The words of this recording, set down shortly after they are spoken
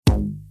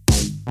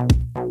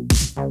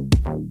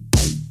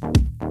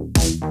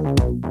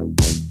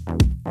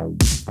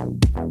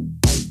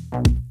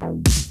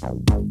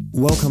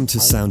Welcome to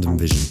Sound and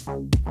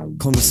Vision,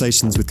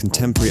 conversations with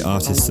contemporary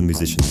artists and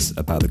musicians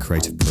about the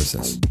creative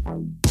process.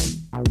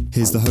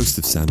 Here's the host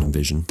of Sound and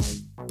Vision,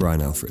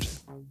 Brian Alfred.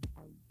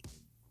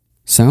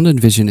 Sound and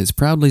Vision is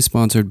proudly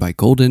sponsored by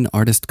Golden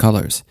Artist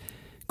Colors.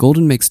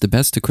 Golden makes the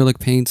best acrylic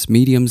paints,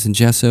 mediums, and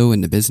gesso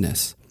in the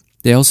business.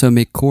 They also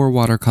make core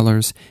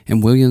watercolors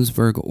and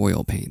Williamsburg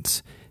oil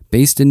paints.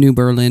 Based in New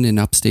Berlin in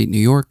upstate New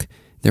York,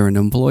 they're an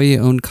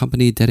employee-owned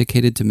company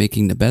dedicated to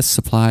making the best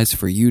supplies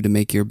for you to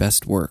make your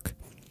best work.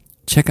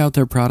 Check out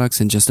their products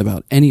in just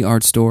about any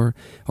art store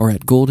or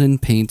at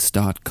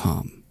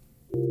goldenpaints.com.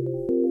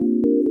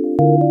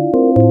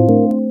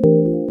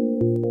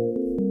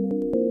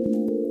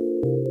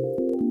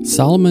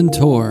 Salman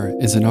Toor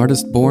is an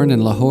artist born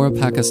in Lahore,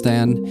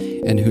 Pakistan,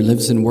 and who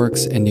lives and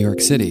works in New York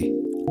City.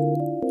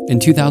 In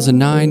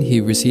 2009, he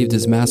received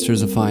his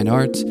Master's of Fine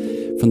Arts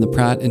from the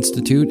Pratt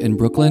Institute in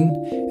Brooklyn,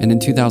 and in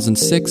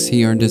 2006,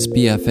 he earned his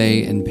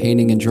BFA in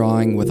Painting and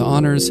Drawing with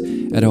honors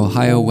at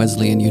Ohio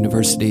Wesleyan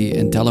University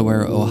in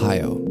Delaware,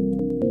 Ohio.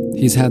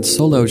 He's had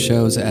solo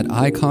shows at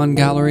Icon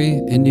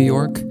Gallery in New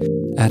York,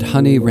 at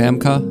Honey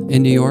Ramka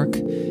in New York,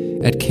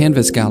 at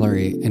Canvas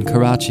Gallery in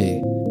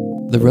Karachi,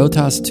 the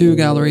Rotas 2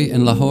 Gallery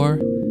in Lahore,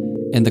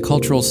 and the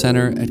Cultural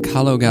Center at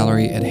Kahlo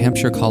Gallery at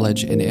Hampshire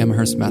College in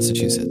Amherst,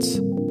 Massachusetts.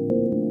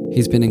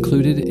 He's been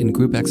included in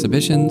group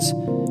exhibitions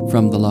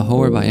from the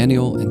Lahore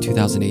Biennial in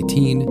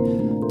 2018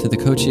 to the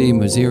Kochi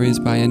Muziris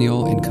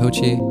Biennial in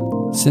Kochi,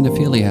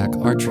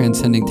 Cinephiliac Art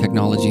Transcending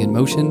Technology in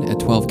Motion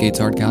at 12 Gates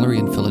Art Gallery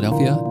in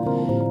Philadelphia,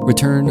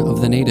 Return of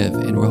the Native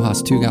in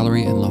Rojas 2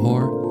 Gallery in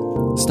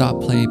Lahore,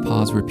 Stop, Play,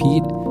 Pause,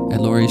 Repeat at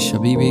Lori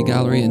Shabibi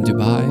Gallery in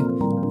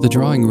Dubai, the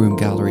Drawing Room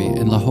Gallery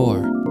in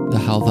Lahore, the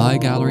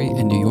Halvai Gallery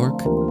in New York,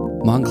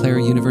 Montclair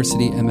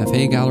University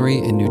MFA Gallery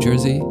in New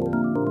Jersey,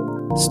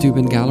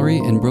 Steuben Gallery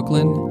in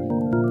Brooklyn,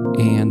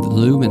 and the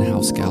Lumen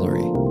House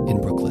Gallery in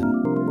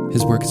Brooklyn.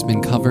 His work has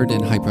been covered in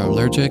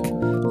Hyperallergic,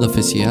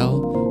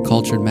 L'Officiel,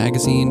 Cultured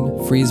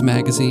Magazine, Freeze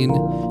Magazine,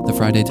 The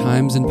Friday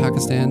Times in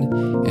Pakistan,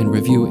 and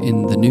Review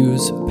in the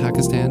News,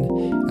 Pakistan,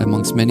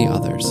 amongst many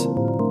others.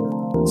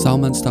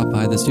 Salman stopped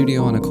by the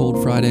studio on a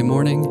cold Friday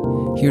morning.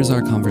 Here's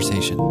our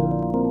conversation.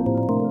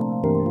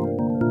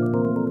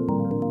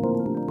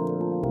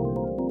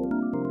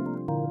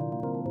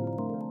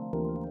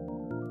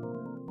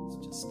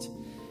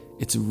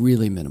 It's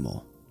really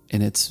minimal,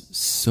 and it's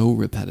so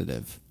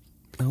repetitive.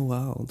 Oh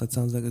wow, that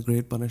sounds like a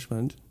great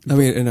punishment. I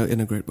mean, in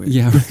a great way.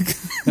 Yeah.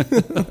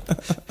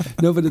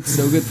 No, but it's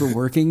so good for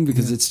working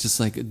because it's just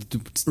like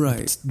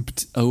right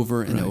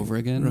over and over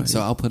again. Right.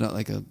 So I'll put out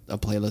like a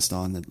playlist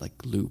on that like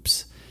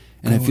loops,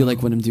 and I feel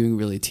like when I'm doing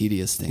really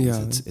tedious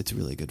things, it's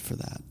really good for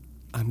that.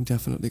 I'm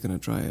definitely gonna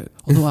try it.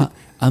 Although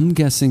I'm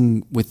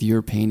guessing with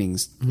your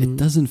paintings, it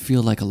doesn't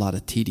feel like a lot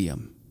of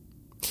tedium.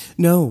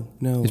 No.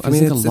 It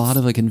feels like a lot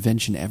of like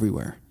invention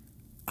everywhere.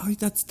 Oh,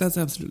 that's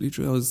absolutely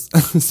true. I was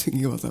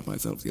thinking about that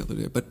myself the other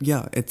day. But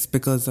yeah, it's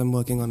because I'm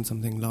working on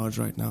something large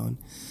right now, and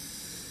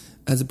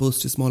as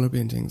opposed to smaller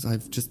paintings,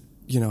 I've just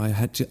I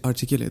had to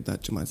articulate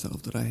that to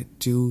myself that I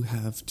do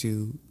have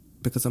to,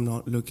 because I'm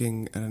not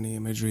looking at any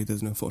imagery.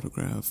 There's no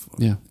photograph.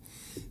 Yeah.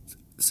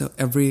 So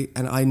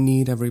I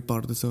need every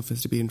part of the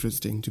surface to be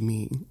interesting to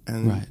me,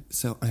 and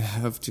so I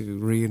have to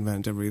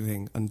reinvent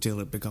everything until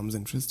it becomes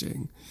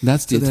interesting.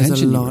 That's the attention.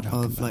 There's a lot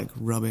of like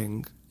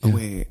rubbing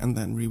away and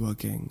then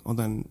reworking, or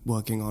then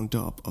working on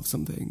top of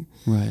something,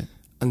 right,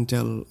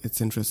 until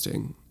it's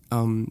interesting.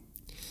 One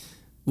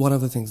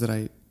of the things that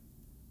I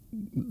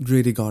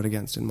really guard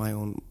against in my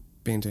own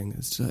painting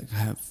is to like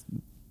have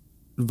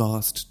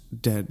vast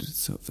dead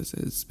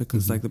surfaces,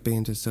 because like the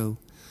paint is so,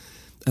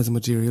 as a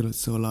material, it's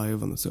so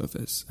alive on the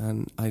surface,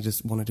 and I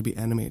just want it to be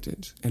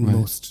animated and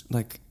most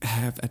like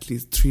have at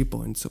least 3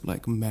 points of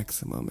like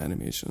maximum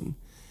animation.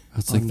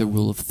 It's like the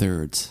rule of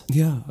thirds.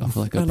 Yeah, of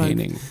like a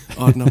painting, like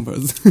odd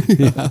numbers.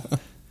 Yeah.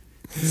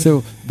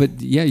 So, but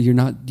yeah, you're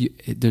not.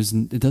 It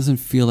doesn't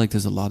feel like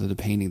there's a lot of the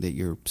painting that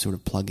you're sort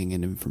of plugging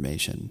in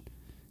information.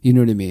 You know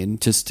what I mean?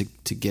 Just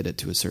to get it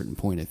to a certain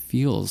point, it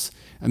feels.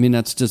 I mean,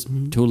 that's just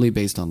totally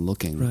based on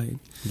looking, right?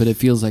 But it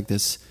feels like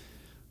this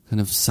kind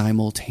of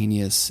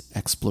simultaneous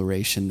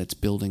exploration that's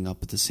building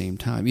up at the same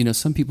time.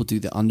 Some people do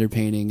the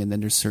underpainting, and then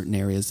there's certain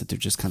areas that they're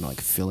just kind of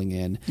like filling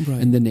in,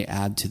 and then they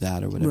add to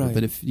that or whatever. Right.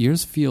 But if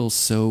yours feels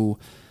so,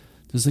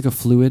 there's like a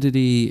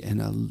fluidity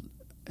and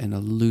a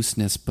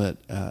looseness,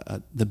 but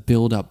the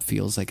build-up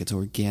feels like it's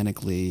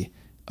organically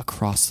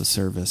across the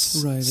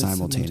surface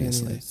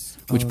simultaneously,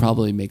 which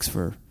probably makes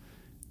for,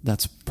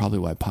 that's probably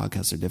why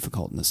podcasts are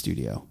difficult in the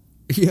studio.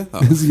 Yeah.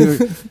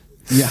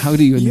 Yeah, how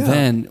do you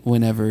invent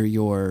whenever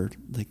you're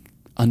like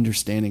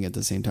understanding at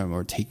the same time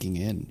or taking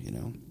in,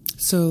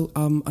 So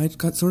I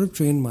got sort of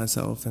trained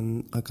myself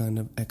in a kind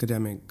of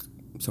academic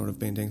sort of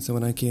painting. So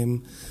when I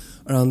came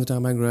around the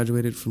time I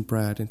graduated from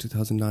Pratt in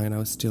 2009,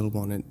 I still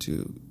wanted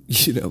to,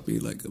 be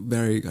like a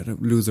very kind of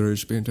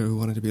loserish painter who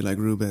wanted to be like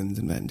Rubens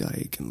and Van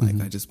Dyck, and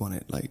like I just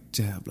wanted like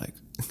to have like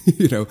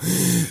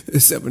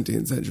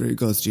 17th century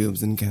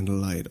costumes and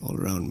candlelight all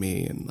around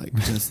me, and like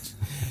just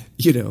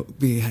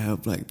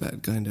have like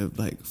that kind of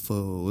like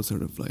faux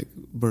sort of like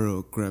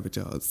Baroque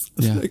gravitas.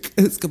 Yeah. Like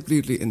it's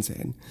completely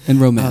insane.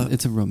 And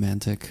it's a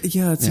romantic.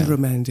 Yeah, it's a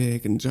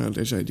romantic and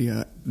childish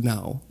idea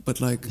now,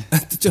 but like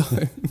at the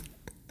time.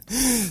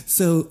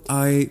 So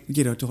I,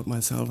 taught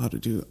myself how to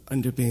do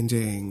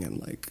underpainting and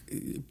like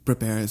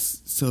prepare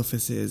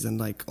surfaces and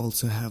like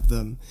also have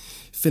them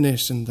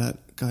finished in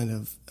that kind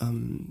of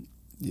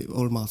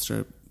old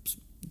master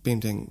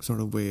painting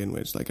sort of way in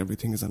which like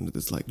everything is under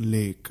this like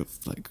lake of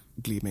like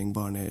gleaming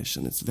varnish,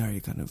 and it's very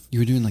kind of... You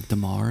were doing like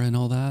Damar and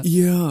all that?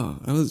 Yeah,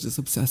 I was just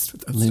obsessed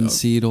with that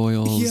Linseed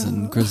oils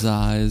and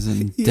grisailles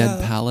and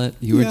dead palette.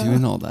 You were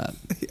doing all that.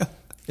 Yeah.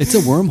 It's a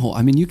wormhole.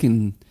 I mean, you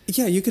can...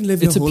 Yeah, you can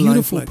live your whole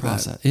life like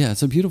process. that. Yeah,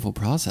 it's a beautiful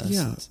process.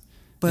 Yeah.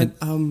 But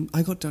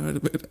I got tired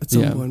of it at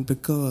some point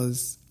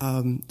because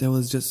there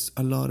was just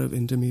a lot of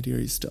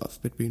intermediary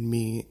stuff between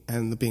me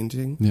and the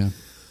painting. Yeah.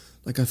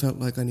 Like I felt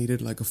like I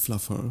needed like a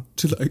fluffer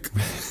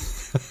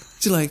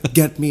to like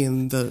get me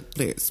in the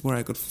place where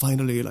I could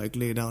finally like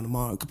lay down a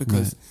mark,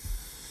 because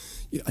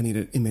I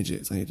needed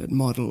images, I needed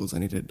models, I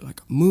needed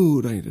like a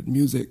mood, I needed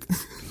music.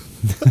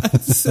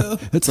 So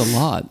it's a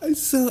lot.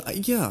 So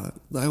yeah,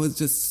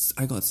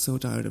 I got so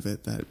tired of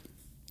it that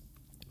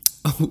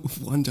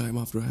one time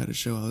after I had a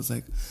show, I was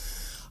like,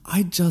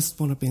 I just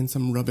want to paint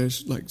some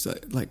rubbish, like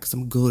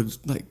some good,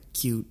 like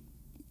cute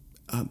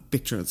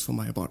pictures for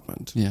my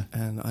apartment. Yeah.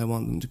 And I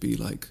want them to be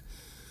like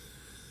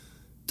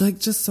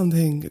just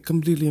something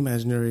completely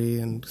imaginary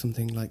and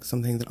something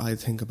that I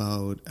think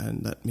about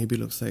and that maybe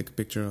looks like a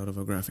picture out of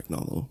a graphic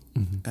novel.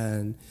 Mm-hmm.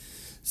 And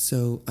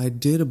so I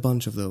did a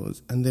bunch of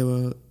those, and they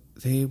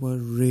were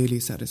really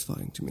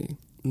satisfying to me.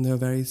 And they were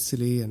very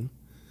silly and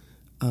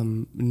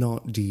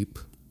not deep,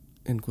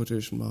 in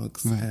quotation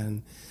marks. Right.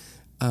 And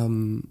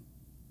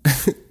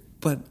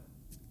but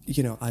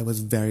I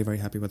was very, very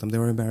happy with them. They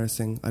were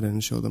embarrassing. I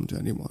didn't show them to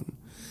anyone.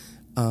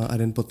 I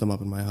didn't put them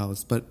up in my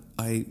house, but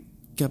I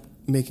kept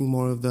making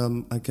more of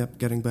them. I kept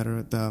getting better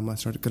at them. I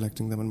started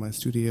collecting them in my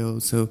studio.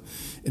 So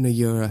in a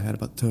year, I had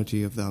about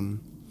 30 of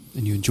them.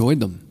 And you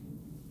enjoyed them?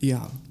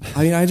 Yeah.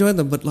 I mean, I enjoyed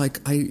them, but like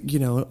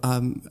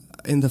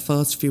in the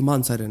first few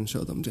months, I didn't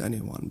show them to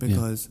anyone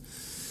because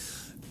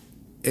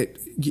it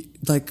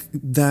like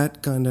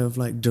that kind of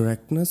like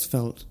directness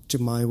felt, to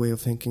my way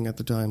of thinking at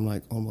the time,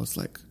 like almost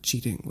like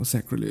cheating or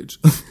sacrilege.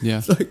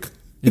 Yeah. Like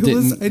I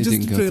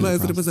just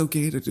realized that it was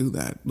okay to do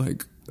that.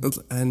 Like,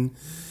 and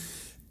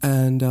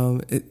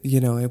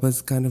it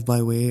was kind of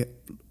by way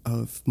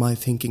of my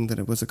thinking that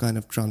it was a kind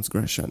of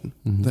transgression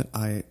that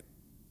I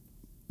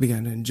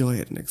began to enjoy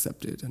it and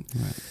accept it.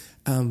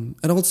 And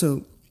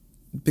also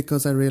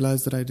because I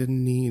realized that I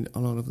didn't need a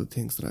lot of the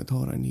things that I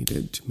thought I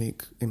needed to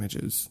make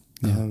images.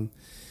 Yeah.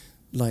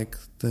 Like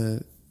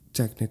the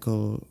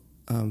technical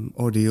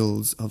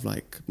ordeals of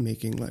like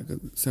making like a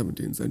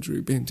 17th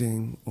century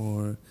painting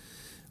or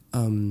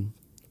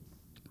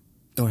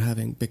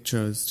having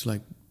pictures to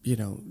like,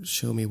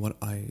 show me what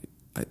I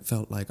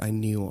felt like I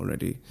knew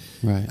already.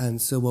 Right. And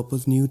so what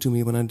was new to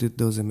me when I did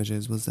those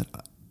images was that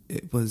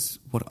it was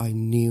what I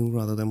knew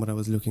rather than what I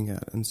was looking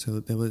at. And so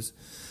there was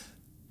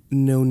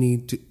no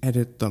need to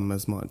edit them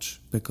as much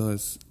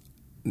because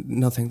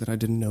nothing that I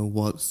didn't know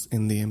was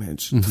in the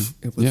image.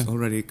 Mm-hmm. It was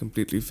already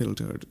completely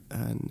filtered.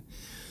 And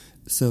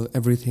so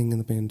everything in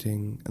the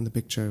painting and the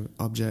picture,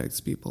 objects,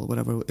 people,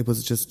 whatever, it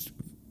was just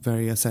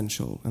very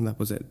essential, and that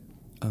was it.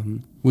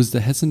 Was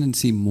the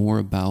hesitancy more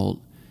about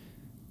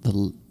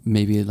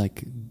maybe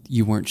like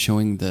you weren't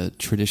showing the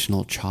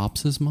traditional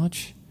chops as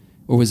much?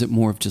 Or was it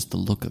more of just the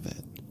look of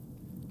it?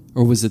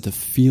 Or was it the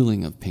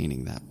feeling of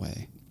painting that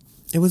way?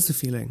 It was the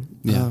feeling.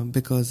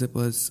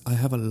 Because I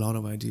have a lot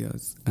of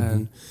ideas.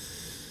 And,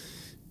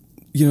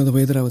 the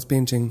way that I was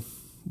painting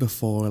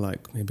before,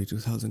 like maybe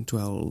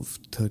 2012,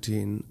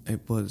 13,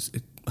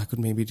 I could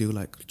maybe do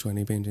like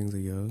 20 paintings a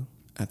year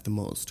at the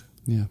most.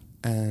 Yeah.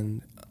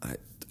 And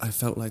I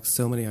felt like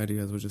so many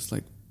ideas were just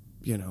like,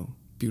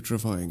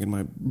 putrefying in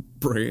my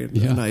brain.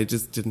 Yeah. And I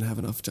just didn't have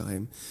enough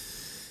time.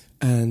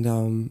 And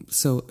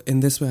so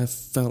in this way, I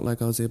felt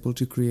like I was able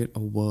to create a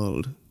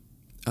world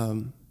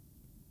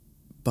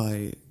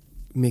by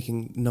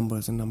making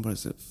numbers and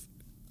numbers of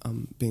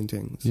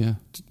paintings. Yeah.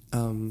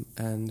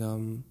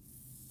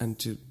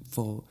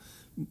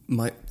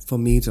 For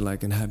me to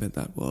like inhabit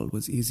that world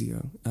was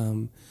easier.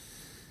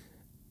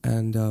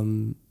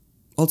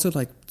 Also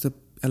like the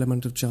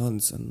element of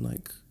chance and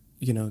like,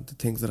 the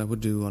things that I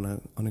would do on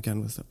a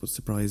canvas that would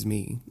surprise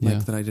me,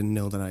 like that I didn't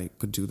know that I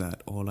could do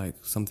that, or like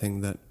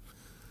something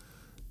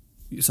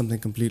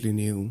completely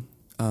new.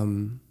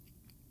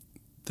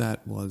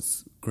 That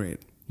was great.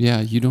 Yeah,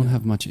 you don't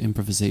have much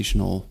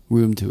improvisational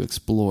room to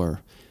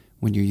explore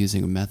when you're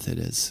using a method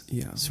as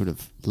sort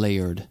of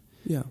layered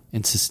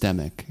and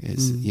systemic,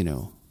 is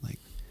like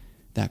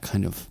that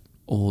kind of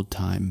old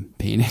time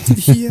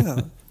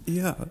painting.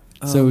 Yeah.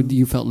 So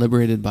you felt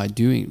liberated by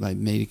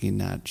making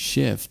that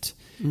shift.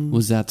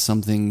 Was that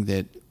something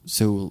that,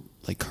 so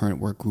like current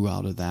work grew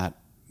out of that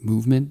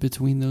movement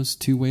between those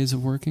two ways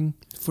of working?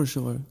 For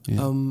sure.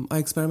 Yeah. I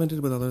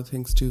experimented with other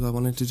things too. I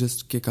wanted to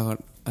just kick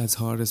out as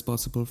hard as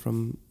possible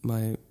from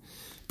my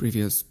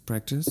previous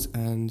practice.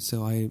 And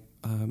so I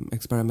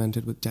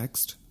experimented with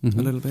text a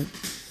little bit.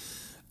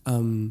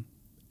 And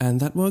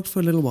that worked for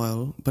a little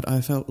while, but I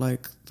felt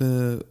like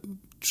the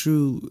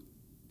true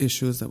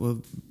issues that were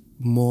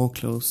more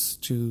close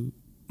to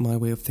my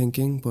way of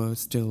thinking were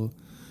still,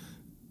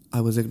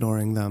 I was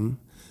ignoring them.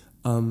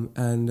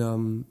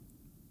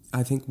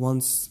 I think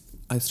once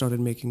I started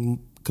making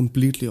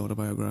completely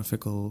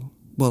autobiographical,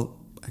 well,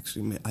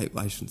 actually,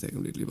 I shouldn't say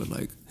completely, but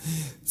like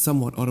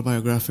somewhat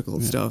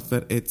autobiographical stuff,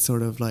 that it's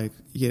sort of like,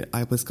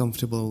 I was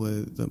comfortable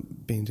with the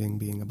painting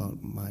being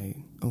about my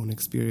own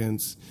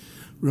experience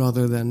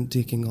rather than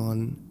taking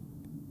on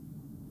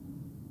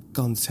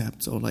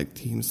concepts or like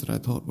themes that I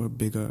thought were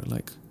bigger,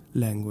 like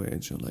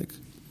language or like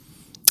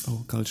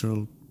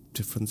cultural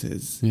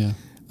differences. Yeah.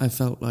 I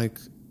felt like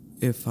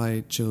if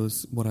I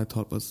chose what I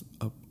thought was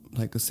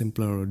like a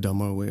simpler or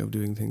dumber way of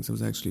doing things, it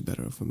was actually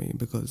better for me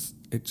because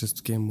it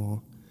just came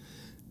more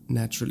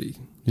naturally,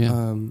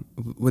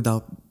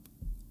 without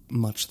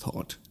much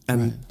thought.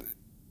 And,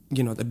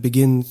 that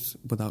begins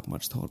without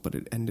much thought, but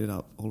it ended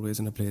up always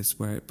in a place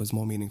where it was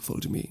more meaningful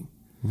to me.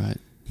 Right.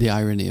 The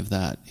irony of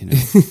that,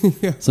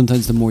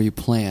 sometimes the more you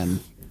plan,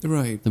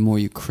 right, the more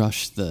you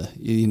crush the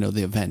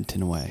event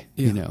in a way.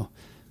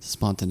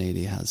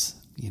 Spontaneity has,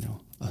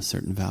 a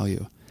certain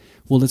value.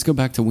 Well, let's go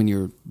back to when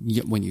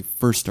you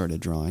first started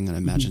drawing, and I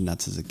imagine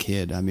that's as a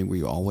kid. I mean, were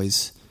you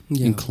always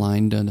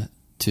inclined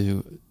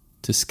to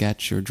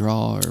sketch or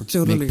draw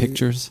or make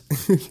pictures?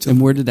 And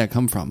where did that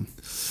come from?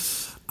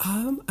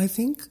 I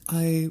think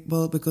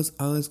because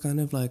I was kind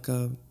of like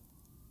a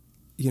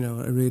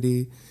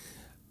really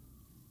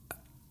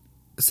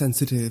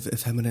sensitive,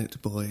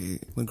 effeminate boy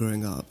when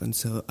growing up, and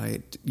so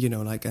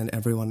and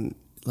everyone,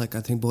 like, I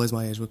think boys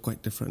my age were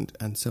quite different,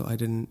 and so I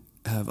didn't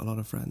have a lot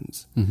of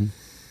friends.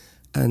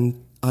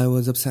 And I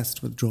was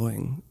obsessed with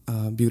drawing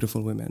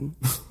beautiful women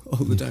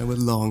all the time with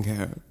long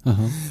hair.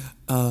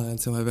 And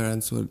so my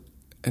parents would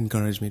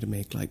encourage me to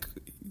make, like,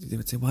 they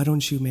would say, why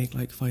don't you make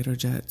like fighter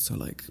jets or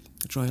like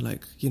try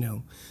like,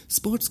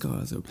 sports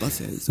cars or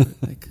buses or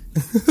like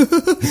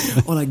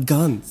or like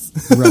guns.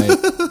 Right.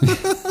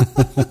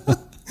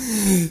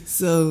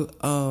 So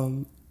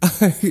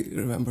I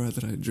remember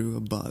that I drew a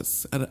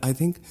bus, and I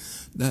think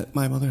that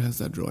my mother has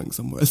that drawing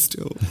somewhere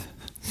still.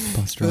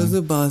 Bus There was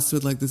a bus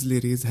with like this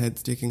lady's head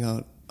sticking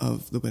out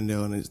of the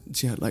window, and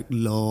she had like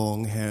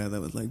long hair that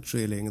was like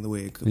trailing in the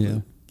wake of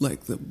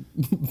the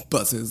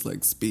bus's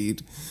like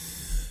speed.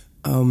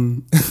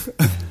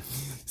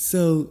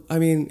 So I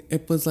mean,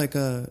 it was like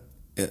a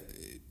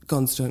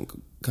constant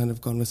kind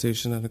of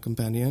conversation and a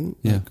companion.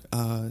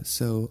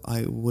 So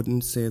I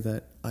wouldn't say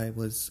that I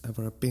was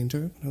ever a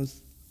painter when I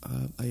was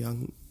a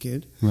young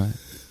kid. Right.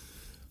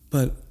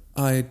 But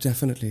I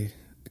definitely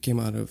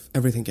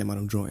everything came out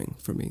of drawing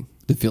for me.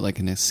 Did it feel like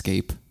an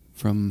escape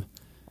from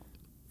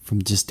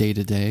just day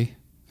to day?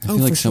 I feel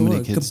for like so sure.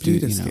 many kids Complete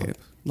do, escape.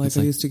 Like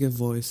I used to give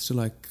voice to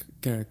like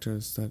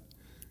characters that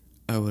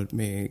I would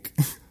make.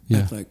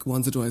 And, like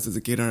once or twice as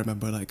a kid, I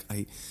remember like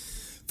I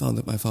found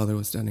that my father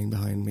was standing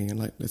behind me and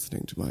like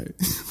listening to my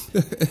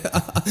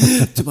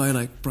to my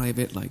like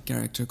private like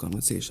character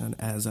conversation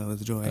as I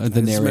was drawing.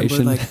 The narration.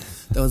 Remember, like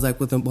that was like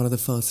one of the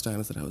first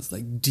times that I was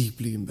like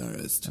deeply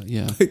embarrassed. Like,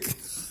 you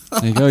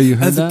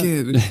heard as that? a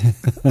kid.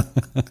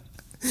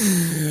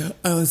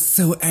 I was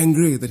so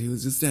angry that he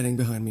was just standing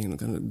behind me and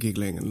kind of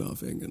giggling and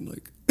laughing and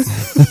like.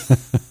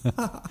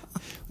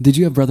 Did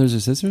you have brothers or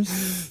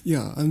sisters?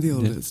 Yeah, I'm the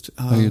oldest.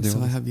 You're the so oldest.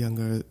 I have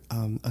younger,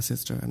 a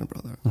sister and a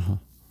brother.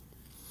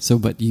 So,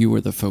 but you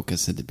were the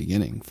focus at the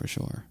beginning for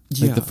sure.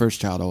 Like the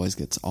first child always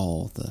gets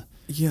all the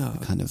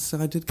kind of so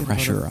I did get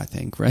pressure, I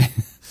think, right?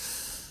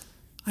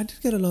 I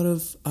did get a lot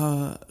of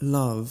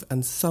love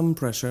and some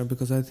pressure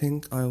because I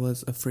think I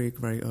was a freak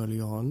very early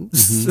on.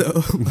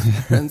 So my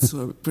parents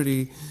were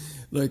pretty,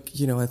 like,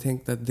 I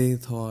think that they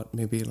thought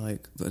maybe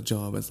like the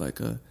job as like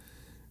a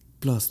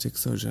plastic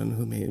surgeon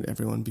who made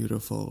everyone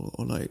beautiful,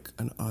 or like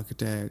an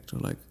architect, or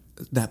like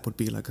that would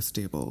be like a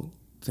stable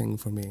thing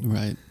for me.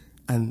 Right.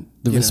 And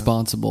the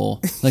responsible,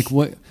 like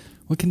what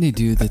can they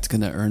do that's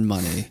going to earn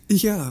money?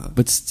 Yeah.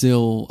 But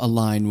still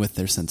align with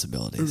their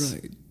sensibilities.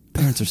 Right.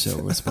 Parents are so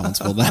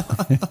responsible that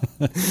way.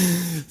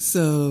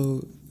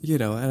 So,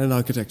 and an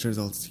architecture is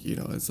also,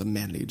 it's a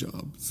manly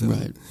job. So,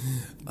 right.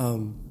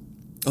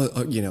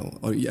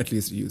 Or at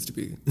least it used to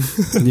be.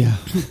 Yeah.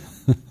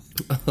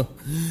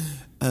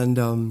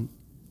 And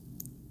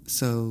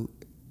so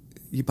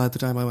by the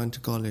time I went to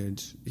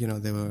college,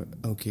 they were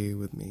okay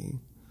with me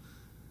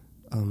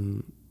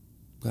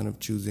kind of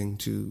choosing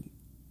to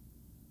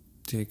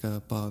take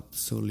a path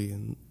solely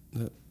in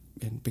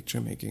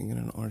picture making and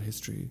in art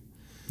history.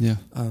 Yeah.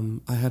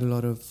 I had a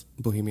lot of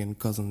bohemian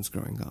cousins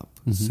growing up,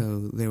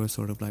 so they were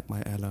sort of like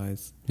my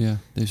allies. Yeah,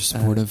 they're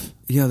supportive.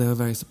 Yeah, they were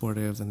very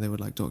supportive, and they would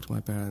like talk to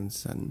my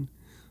parents, and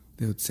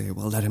they would say,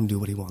 "Well, let him do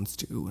what he wants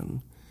to,"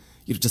 and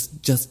you know,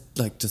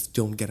 just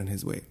don't get in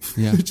his way.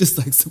 Yeah, just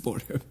like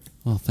support him.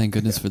 Well, thank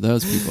goodness for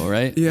those people,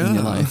 right? Yeah. In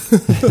your life.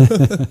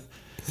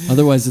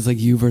 Otherwise, it's like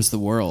you versus the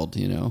world,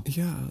 you know.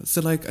 Yeah.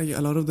 So like a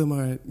lot of them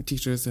are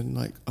teachers in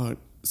like art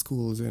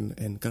schools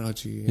in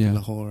Karachi, in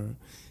Lahore,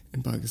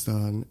 in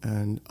Pakistan,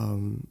 and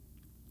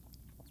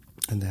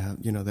they have,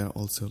 you know, they're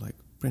also like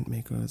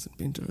printmakers and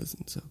painters,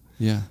 and so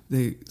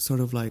they sort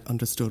of like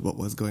understood what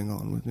was going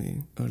on with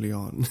me early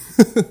on.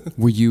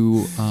 Were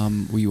you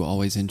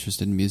always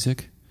interested in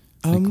music?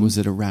 Like, was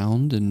it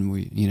around, and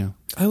you know?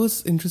 I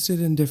was interested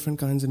in different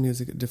kinds of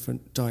music at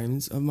different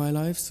times of my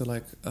life. So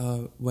like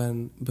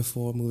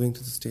before moving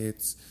to the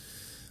States,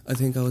 I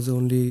think I was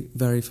only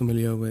very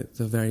familiar with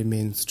the very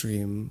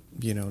mainstream,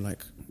 you know,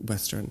 like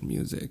Western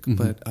music.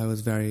 But I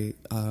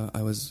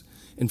was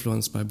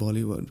influenced by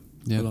Bollywood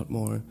a lot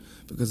more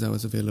because that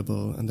was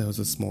available, and there was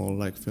a small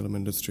like film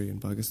industry in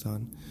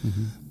Pakistan.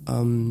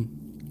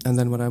 And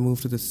then when I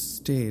moved to the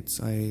States,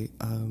 I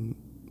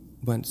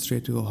went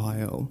straight to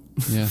Ohio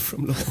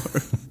from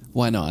Lahore.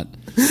 Why not?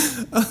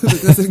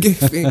 Because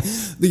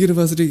the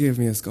university gave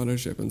me a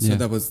scholarship, and so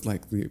that was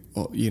like the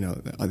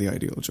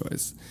ideal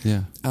choice.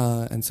 Yeah.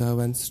 And so I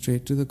went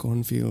straight to the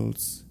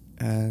cornfields.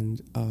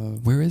 And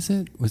where is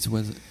it? Was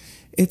it?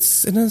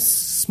 It's in a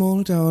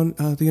small town.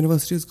 The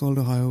university is called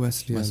Ohio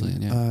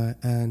Wesleyan,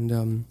 and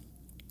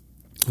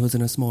it was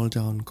in a small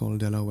town called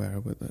Delaware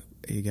with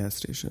a gas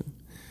station.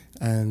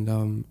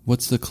 And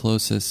what's the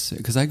closest?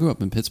 Because I grew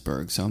up in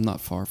Pittsburgh, so I'm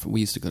not far from.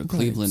 We used to go to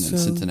Cleveland and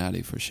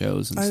Cincinnati for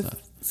shows and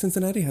stuff.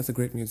 Cincinnati has a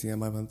great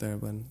museum. I went there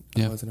when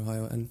I was in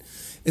Ohio, and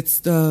it's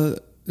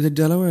the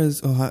Delaware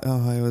is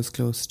Ohio is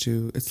close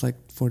to. It's like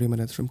 40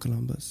 minutes from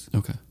Columbus.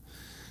 Okay.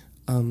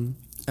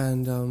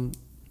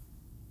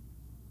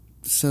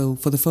 So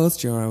for the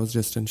first year, I was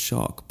just in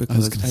shock because I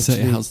was going to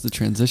say, how's the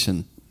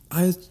transition?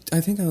 I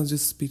think I was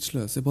just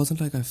speechless. It wasn't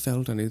like I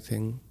felt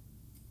anything.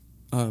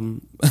 I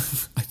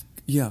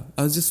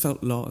just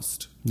felt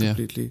lost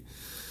completely.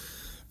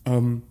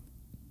 And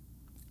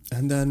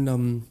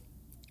then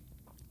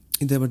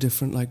there were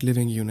different like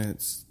living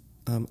units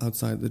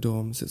outside the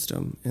dorm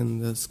system. In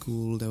the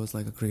school, there was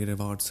like a creative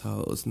arts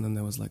house, and then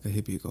there was like a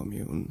hippie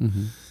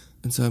commune.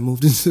 And so I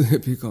moved into the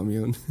hippie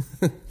commune.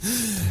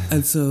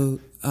 And so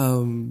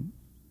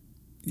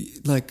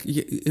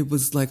it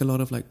was like a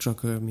lot of like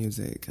trucker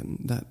music and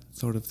that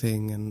sort of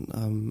thing, and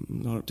a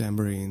lot of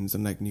tambourines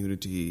and like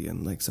nudity,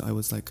 and like, so I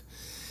was like,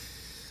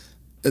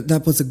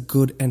 that was a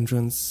good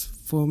entrance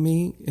for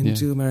me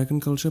into American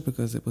culture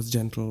because it was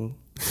gentle.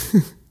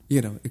 You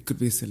know, it could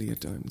be silly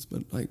at times,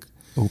 but like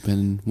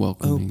welcoming,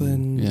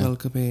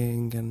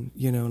 and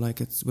you know,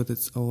 like it's with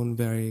its own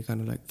very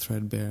kind of like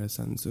threadbare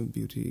sense of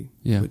beauty,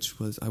 which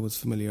I was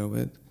familiar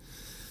with.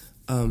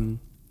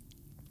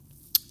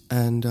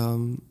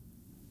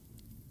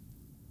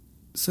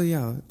 So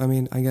yeah, I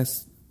mean, I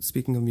guess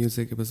speaking of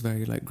music, it was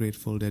very like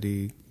Grateful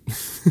Dead-y.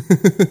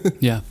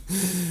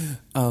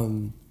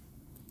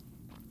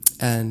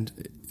 And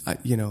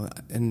you know,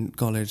 in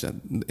college,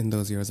 in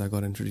those years, I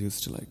got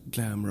introduced to like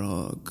glam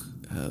rock.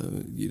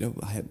 You know,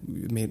 I had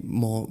made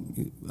more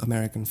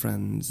American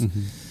friends,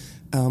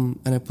 and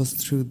it was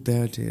through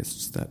their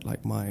tastes that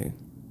like my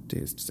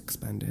tastes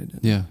expanded.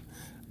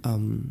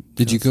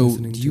 Did you go?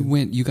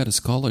 You got a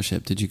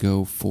scholarship. Did you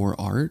go for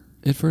art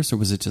at first, or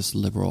was it just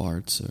liberal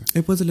arts? Or?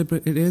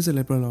 It is a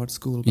liberal arts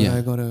school, but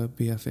I got a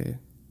BFA.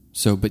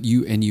 So, but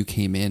you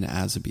came in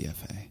as a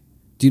BFA.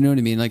 Do you know what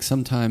I mean? Like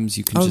sometimes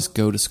you can just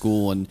go to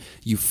school and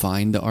you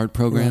find the art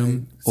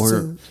program,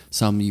 or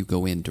some you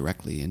go in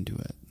directly into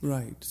it.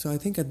 Right. So I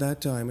think at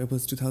that time it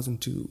was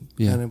 2002,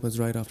 and it was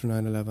right after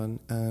 9/11,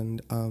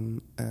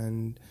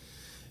 and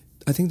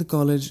I think the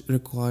college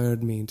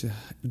required me to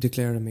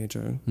declare a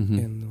major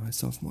in my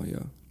sophomore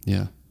year.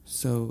 Yeah.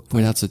 So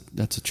that's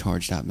a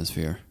charged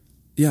atmosphere.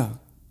 Yeah,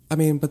 I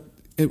mean, but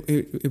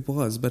it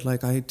was, but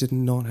like I did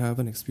not have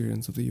an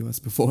experience of the US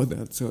before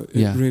that, so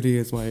it really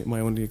is my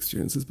only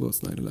experiences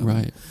post 9/11.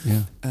 Right.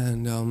 Yeah.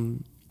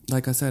 And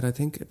like I said, I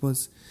think it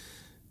was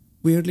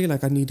weirdly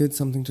like I needed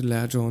something to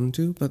latch on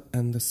to,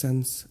 and the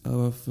sense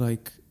of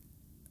like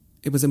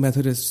it was a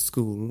Methodist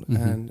school,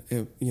 and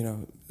it, you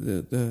know,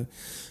 the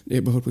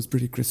neighborhood was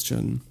pretty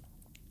Christian,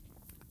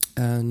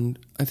 and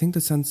I think the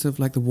sense of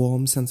like the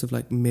warm sense of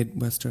like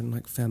Midwestern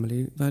like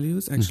family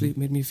values actually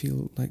made me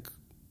feel like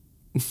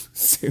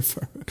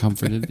safer,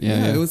 comforted.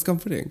 Yeah, it was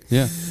comforting.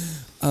 Yeah.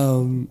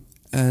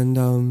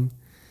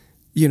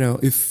 You know,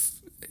 if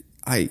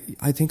I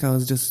think I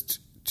was just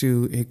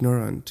too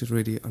ignorant to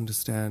really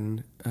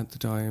understand at the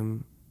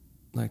time,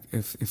 like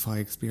if I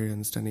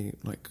experienced any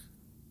like,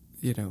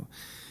 you know,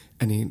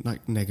 any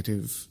like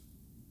negative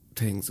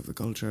things of the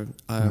culture.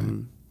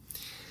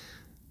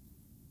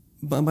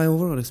 But my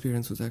overall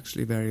experience was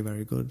actually very,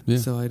 very good. Yeah.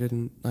 So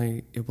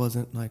it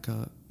wasn't like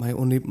the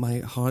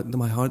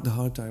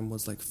hard time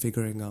was like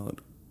figuring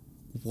out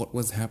what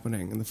was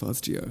happening in the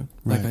first year.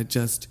 Right. Like I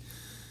just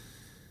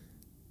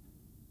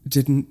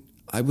didn't.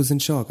 I was in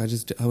shock.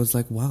 I was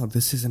like, wow,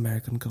 this is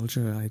American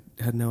culture. I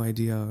had no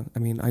idea. I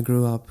mean, I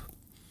grew up,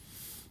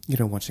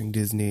 watching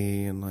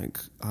Disney and like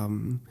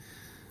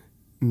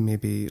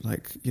maybe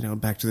like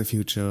Back to the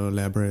Future,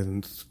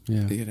 Labyrinth.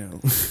 Yeah.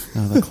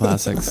 Oh, the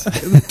classics.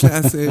 The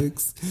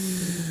classics.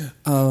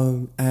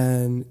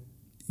 And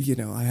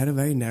I had a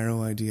very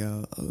narrow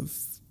idea of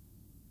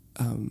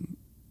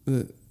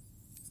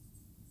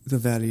the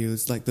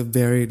values, like the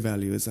varied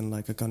values, and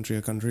like a country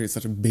is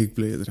such a big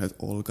place. It has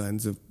all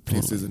kinds of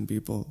places and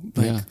people.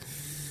 Like,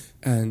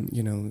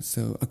 and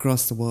so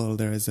across the world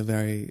there is a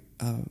very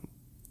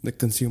the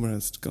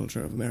consumerist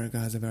culture of America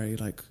has a very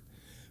like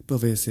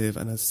pervasive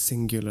and a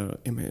singular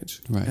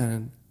image, right?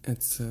 And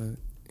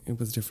it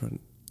was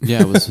different.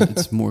 Yeah,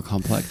 it's more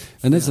complex,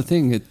 and that's the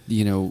thing that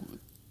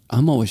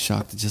I'm always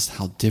shocked at just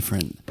how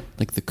different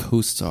like the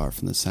coasts are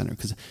from the center,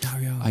 because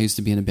I used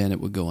to be in a band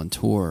that would go on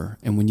tour,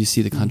 and when you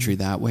see the country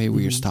that way,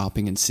 where you're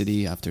stopping in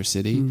city after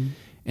city,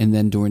 and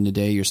then during the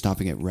day you're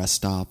stopping at rest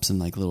stops and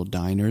like little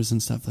diners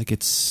and stuff, like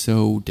it's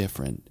so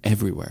different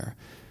everywhere.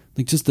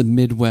 Like just the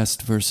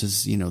Midwest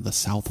versus the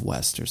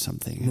Southwest or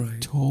something,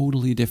 right.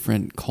 Totally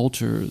different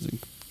cultures and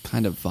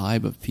kind of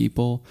vibe of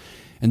people.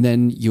 And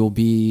then you'll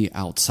be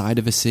outside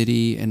of a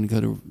city and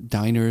go to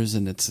diners,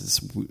 and it's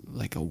this,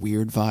 like a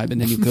weird vibe. And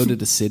then you go to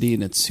the city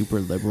and it's super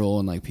liberal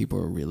and like people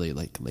are really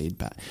like laid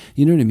back.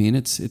 You know what I mean?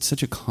 It's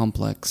such a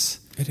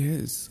complex. It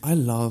is. I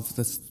love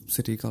the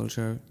city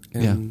culture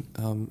in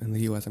the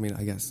US. I mean,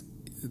 I guess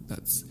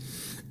that's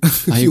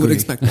you would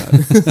expect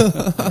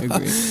that. I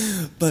agree.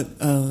 But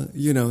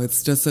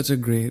it's just such a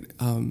great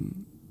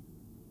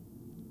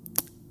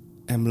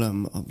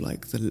emblem of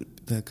like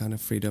the kind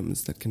of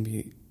freedoms that can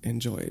be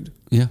enjoyed.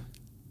 Yeah.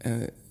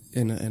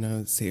 In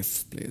a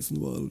safe place in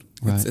the world.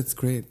 Right. It's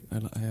great.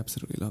 I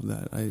absolutely love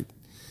that. I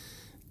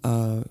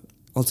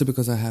also,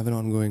 because I have an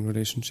ongoing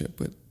relationship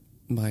with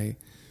my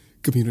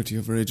community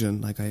of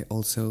origin, like I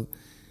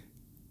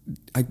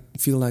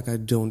feel like I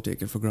don't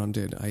take it for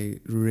granted. I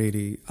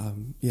really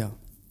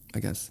I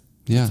guess.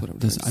 Yeah. That's what I'm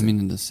trying to say. I mean,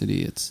 in the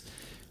city, it's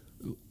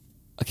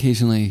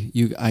occasionally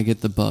I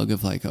get the bug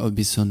of like, oh, it'd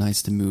be so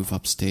nice to move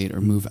upstate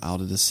or move out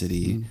of the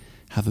city,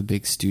 have a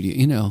big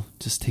studio,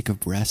 just take a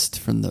rest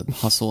from the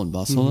hustle and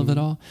bustle of it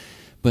all.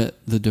 But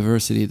the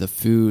diversity, the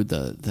food,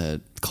 the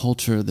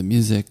culture, the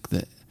music,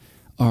 the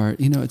art,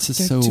 it's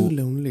just so too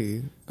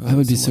lonely. I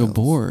would be so else.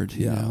 bored,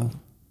 you know.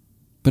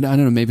 But I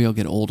don't know, maybe I'll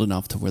get old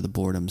enough to where the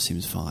boredom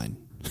seems fine.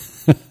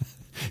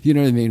 You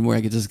know what I mean? Where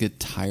I could just get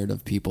tired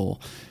of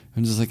people.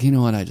 I'm just like, you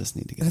know what? I just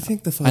need to get out. I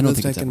think the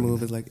farthest I can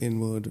move is like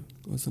inward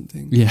or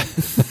something. Yeah.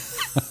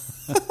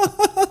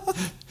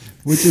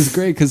 Which is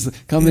great, because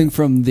coming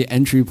from the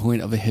entry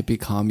point of a hippie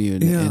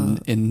commune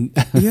in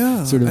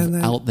sort of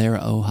out there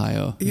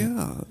Ohio.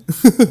 Yeah.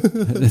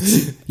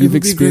 You've it would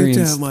experienced. Be great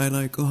to have my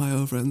like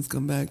Ohio friends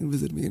come back and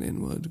visit me in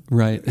Inwood.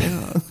 Right.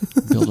 Yeah.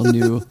 Build a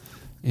new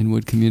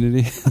Inwood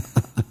community.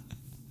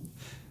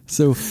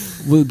 So,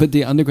 but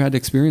the undergrad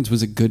experience,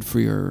 was it good for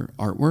your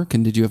artwork?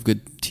 And did you have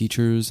good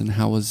teachers? And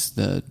how was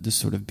the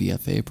sort of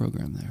BFA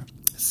program there?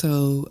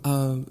 So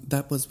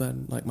that was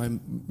when like my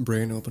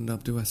brain opened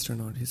up to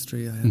Western art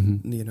history. I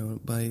had,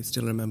 I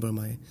still remember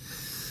my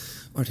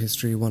art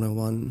history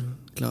 101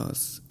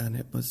 class, and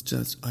I was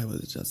just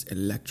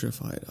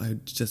electrified. I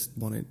just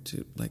wanted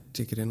to like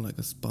take it in like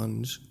a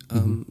sponge.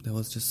 There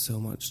was just so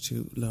much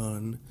to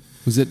learn.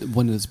 Was it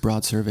one of those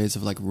broad surveys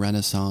of like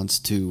Renaissance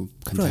to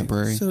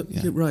contemporary?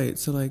 Right.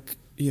 So like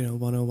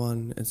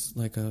 101 is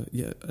like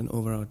an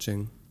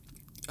overarching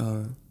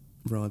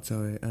broad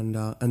survey, and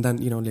then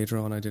later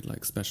on I did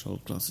like special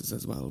classes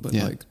as well. But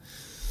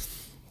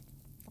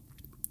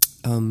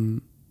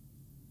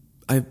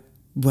I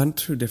went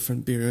through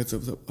different periods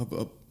of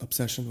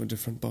obsession with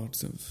different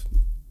parts of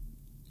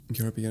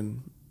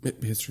European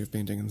history of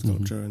painting and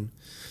sculpture, and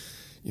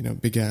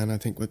began I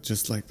think with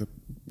just like the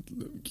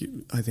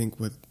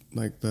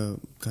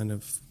kind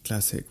of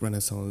classic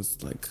Renaissance,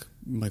 like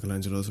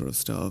Michelangelo sort of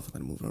stuff, and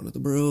then moved on to the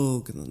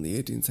Baroque, and then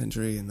the 18th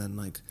century, and then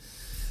like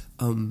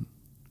and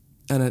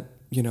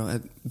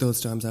at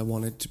those times I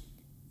wanted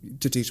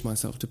to teach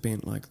myself to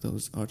paint like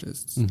those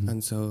artists,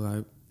 and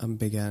so I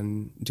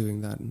began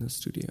doing that in the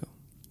studio.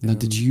 Now,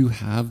 did you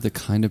have the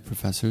kind of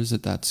professors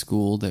at that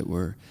school that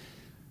were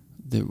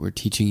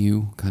teaching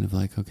you kind of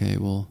like, okay,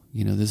 well,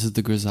 this is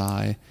the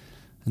grisaille,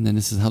 and then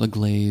this is how to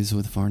glaze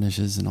with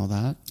varnishes and all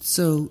that?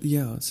 So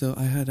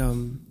I had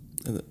one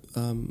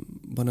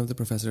of the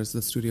professors,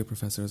 the studio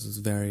professors, was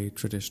very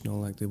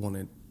traditional. Like they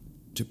wanted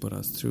to put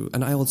us through,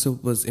 and I also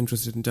was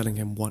interested in telling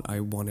him what I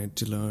wanted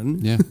to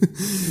learn. Yeah.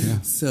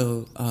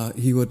 So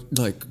he would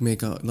like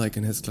make out like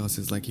in his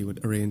classes, like he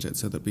would arrange it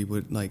so that we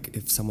would like,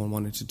 if someone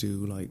wanted to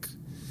do like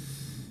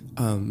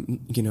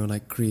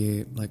like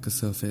create like a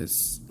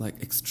surface, like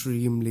the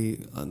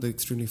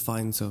extremely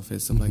fine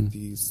surface of like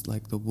these,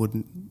 like the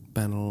wooden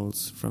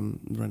panels from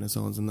the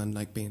Renaissance, and then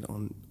like paint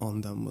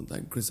on them with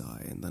like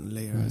grisaille and then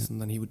layers, and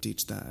then he would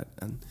teach that.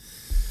 And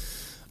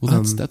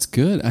well, that's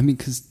good. I mean,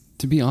 because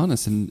to be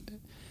honest, and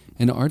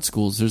in art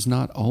schools, there's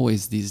not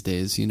always these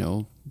days,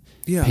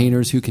 Yeah.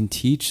 painters who can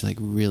teach like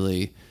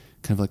really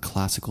kind of like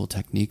classical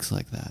techniques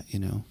like that,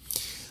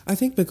 I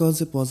think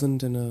because it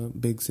wasn't in a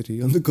big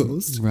city on the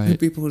coast, Right.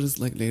 people were just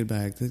like laid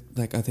back.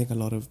 Like I think a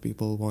lot of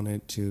people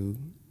wanted to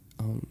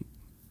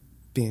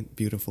paint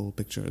beautiful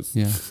pictures.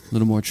 Yeah, a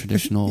little more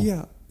traditional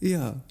Yeah.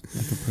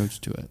 like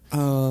approach to it.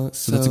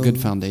 So that's a good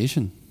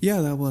foundation.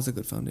 Yeah, that was a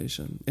good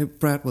foundation.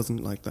 Pratt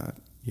wasn't like that,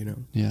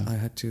 Yeah. I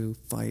had to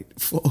fight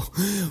for,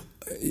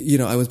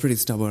 I was pretty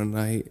stubborn.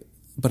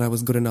 But I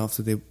was good enough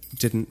so they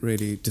didn't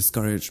really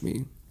discourage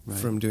me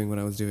from doing what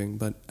I was doing.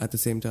 But at the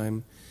same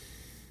time,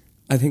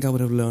 I think I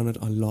would have learned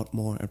a lot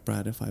more at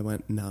Pratt if I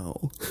went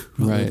now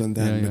rather than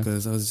then,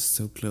 because I was just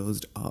so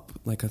closed up.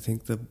 Like I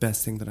think the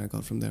best thing that I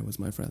got from there was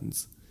my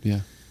friends.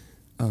 Yeah.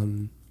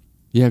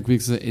 Yeah,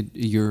 because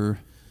your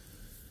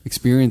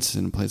experience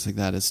in a place like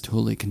that is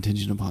totally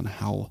contingent upon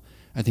how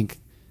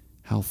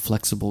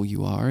flexible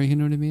you are, you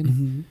know what I mean?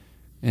 Mm-hmm.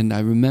 And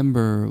I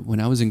remember when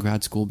I was in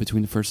grad school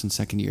between the first and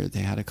second year, they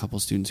had a couple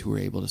students who were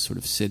able to sort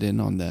of sit in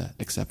on the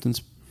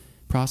acceptance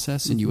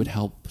process, and you would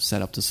help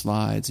set up the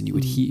slides, and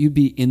you'd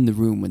be in the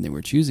room when they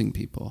were choosing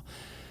people.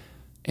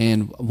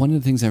 And one of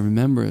the things I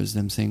remember is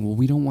them saying, well,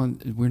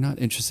 we're not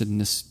interested in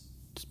this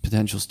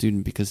potential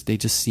student because they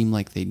just seem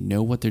like they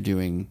know what they're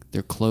doing.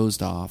 They're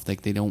closed off,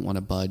 like they don't want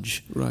to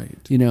budge. Right.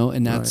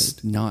 And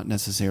that's not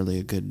necessarily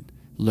a good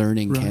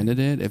learning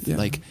candidate. If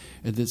like,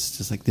 it's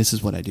just like, this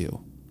is what I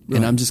do. Right.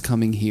 And I'm just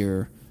coming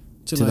here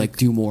to like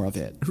do more of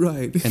it.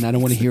 Right. And I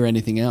don't want to hear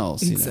anything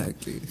else.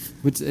 Exactly.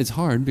 Which it's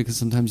hard because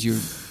sometimes you're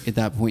at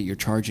that point you're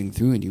charging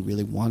through and you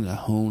really want to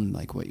hone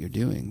like what you're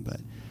doing,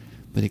 but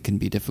it can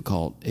be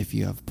difficult if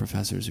you have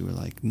professors who are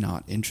like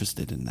not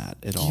interested in that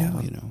at all.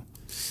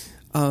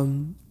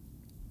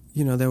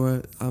 There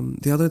were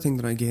the other thing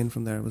that I gained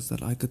from there was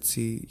that I could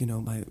see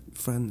my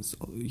friends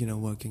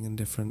working in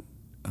different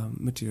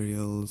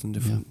materials and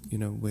different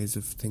ways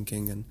of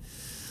thinking,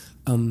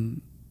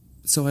 and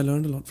so I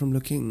learned a lot from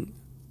looking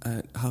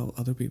at how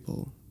other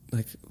people,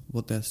 like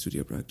what their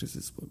studio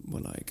practices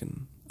were like,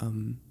 and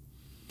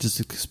just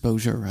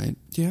exposure, right?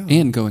 Yeah.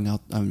 And going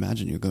out, I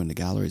imagine you're going to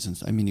galleries and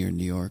stuff. I mean, you're in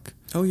New York.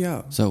 Oh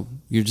yeah. So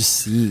you're just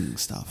seeing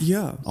stuff.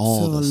 Yeah.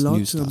 All so this a lot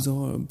new to stuff.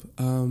 absorb,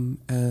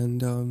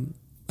 and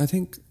I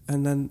think,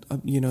 and then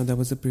there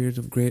was a period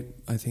of great,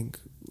 I think,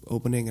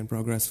 opening and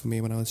progress for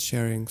me when I was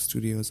sharing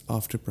studios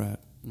after Pratt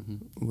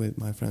with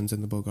my friends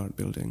in the Bogart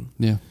building.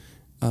 Yeah.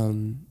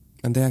 And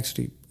they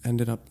actually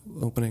ended up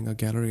opening a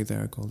gallery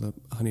there called the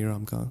Honey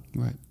Ramka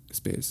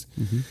space.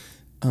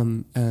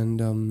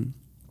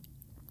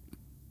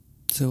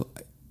 So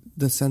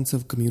the sense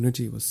of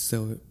community was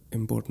so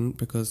important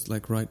because,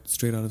 like, right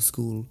straight out of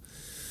school,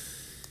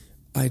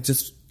 I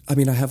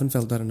haven't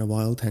felt that in a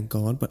while, thank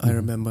God, but I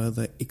remember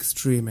the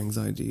extreme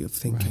anxiety of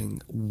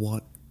thinking,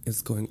 what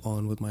is going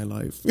on with my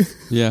life?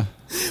 Yeah.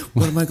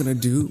 What am I going to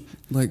do?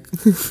 Like,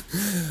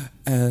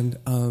 and...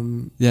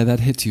 yeah, that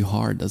hits you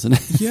hard, doesn't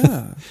it?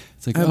 Yeah.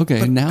 It's like,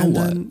 okay, now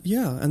what?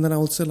 And then I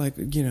also, like,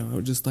 I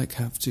would just, like,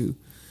 have to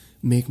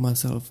make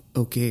myself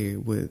okay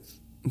with...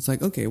 It's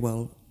like, okay,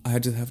 well, I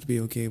just have to be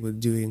okay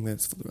with doing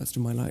this for the rest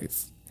of my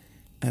life.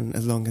 And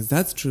as long as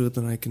that's true,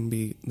 then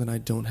I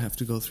don't have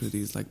to go through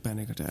these, like,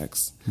 panic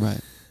attacks.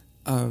 Right.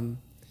 And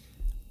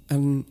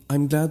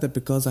I'm glad that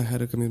because I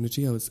had a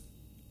community,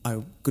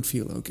 I could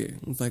feel okay.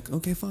 It's like,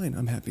 okay, fine,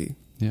 I'm happy.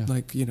 Yeah.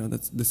 Like,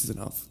 this is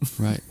enough.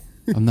 Right.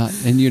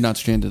 And you're not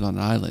stranded on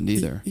an island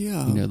either.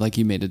 Yeah. Like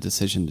you made a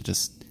decision to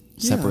just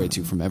separate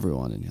you from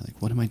everyone, and you're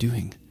like, what am I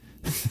doing?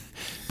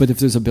 But if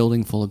there's a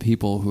building full of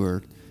people who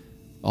are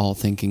all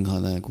thinking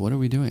kind of like, what are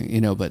we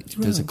doing? But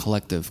there's a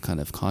collective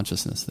kind of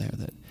consciousness there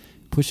that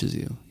pushes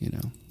you,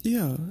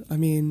 Yeah, I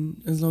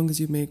mean, as long as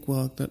you make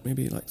work that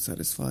maybe like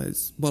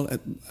satisfies,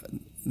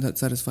 that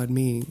satisfied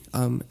me,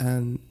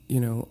 and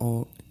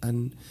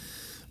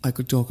I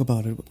could talk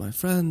about it with my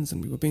friends,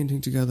 and we were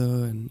painting together,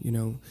 and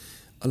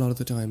a lot of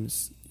the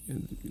times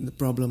the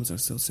problems are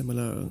so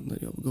similar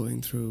that you're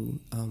going through.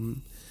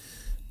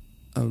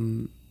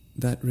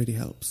 That really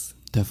helps.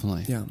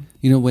 Definitely.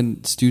 Yeah.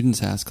 When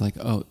students ask like,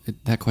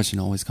 that question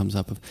always comes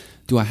up of,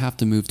 do I have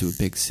to move to a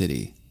big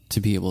city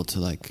to be able to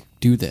like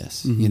do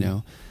this,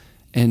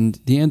 And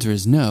the answer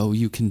is no,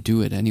 you can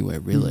do it anywhere,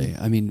 really.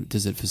 I mean,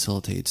 does it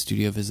facilitate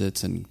studio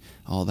visits and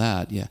all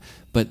that? Yeah.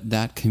 But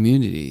that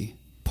community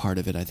part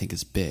of it, I think,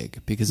 is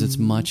big because it's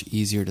much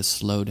easier to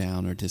slow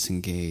down or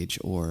disengage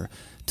or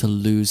to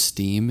lose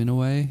steam in a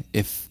way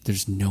if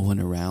there's no one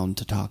around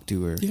to talk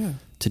to or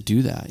to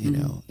do that,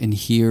 And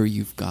here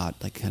you've got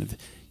like kind of,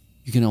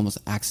 you can almost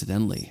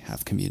accidentally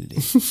have community.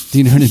 Do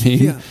you know what I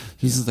mean? Yeah.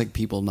 This is like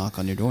people knock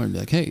on your door and be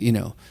like, hey,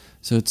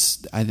 So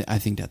it's, I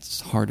think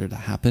that's harder to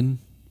happen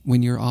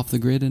when you're off the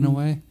grid in a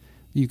way.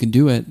 You can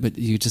do it, but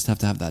you just have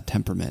to have that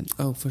temperament.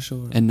 Oh, for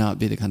sure. And not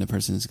be the kind of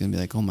person who's going to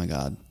be like, oh my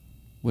God,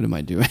 what am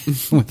I doing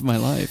with my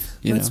life?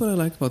 That's what I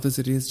like about the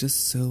city. It's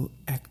just so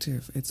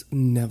active. It's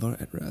never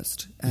at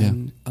rest.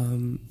 And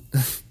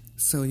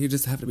so you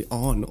just have to be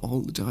on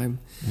all the time.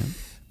 Yeah.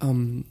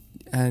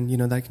 And,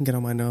 that can get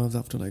on my nerves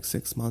after like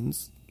 6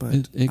 months.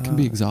 but it can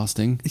be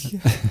exhausting. Yeah,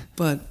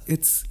 but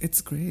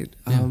it's great.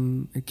 Yeah.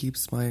 It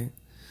keeps my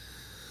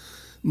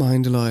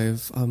mind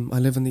alive. I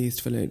live in the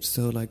East Village,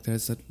 so like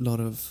there's a lot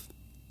of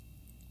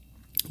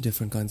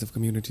different kinds of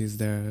communities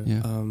there.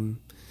 Yeah.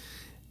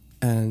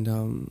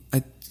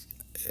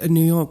 In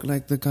New York,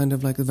 like the kind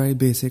of like a very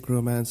basic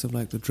romance of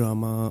like the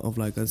drama of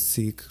like a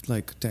Sikh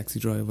like taxi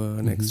driver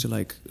next to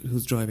like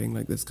who's driving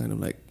like this kind of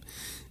like,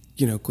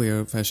 you know,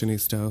 queer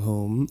fashionista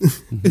home.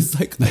 It's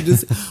like I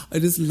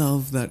just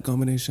love that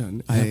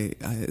combination. Yeah.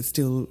 It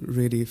still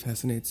really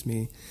fascinates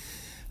me,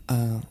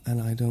 and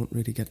I don't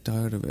really get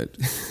tired of it.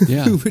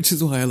 Yeah. Which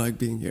is why I like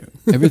being here.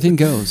 Everything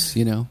goes,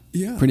 you know,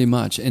 Yeah. pretty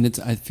much. And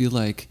I feel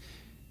like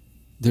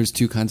there's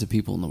two kinds of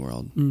people in the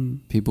world.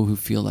 People who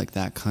feel like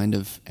that kind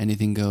of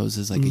anything goes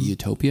is like a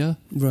utopia,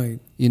 Right.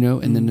 you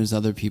know, and then there's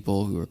other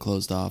people who are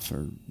closed off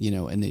or, you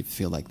know, and they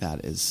feel like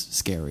that is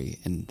scary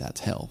and that's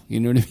hell. You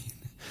know what I mean?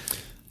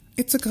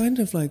 It's a kind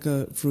of like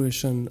a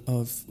fruition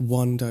of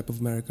one type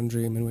of American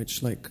dream in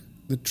which like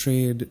the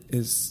trade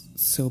is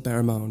so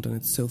paramount and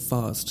it's so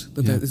fast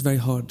that it's very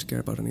hard to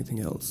care about anything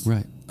else.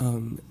 Right.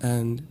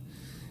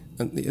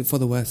 And for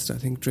the West, I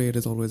think trade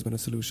has always been a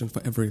solution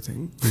for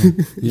everything.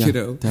 Yeah, You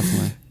know,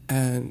 definitely.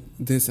 And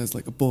this as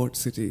like a port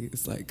city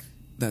is like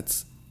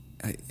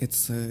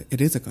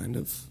it is a kind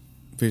of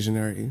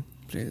visionary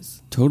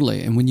place.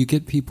 Totally. And when you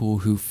get people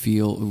who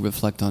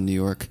reflect on New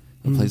York,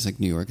 a place like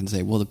New York, and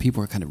say, well, the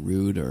people are kind of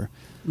rude or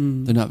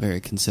they're not very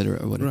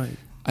considerate or whatever.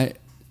 Right.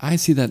 I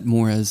see that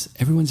more as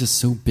everyone's just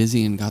so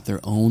busy and got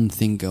their own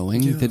thing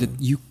going that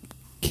you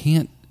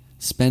can't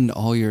spend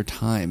all your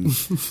time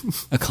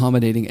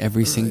accommodating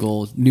every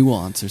single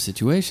nuance or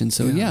situation.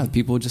 So yeah,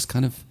 people just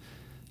kind of,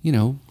 you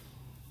know,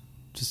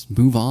 just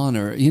move on,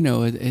 or, you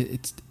know,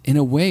 it's in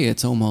a way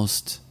it's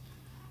almost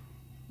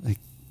like,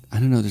 I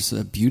don't know, there's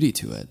a beauty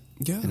to it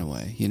in a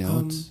way, you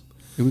know.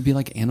 It would be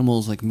like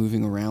animals like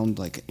moving around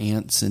like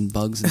ants and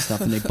bugs and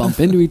stuff, and they bump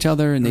into each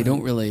other and they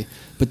don't really,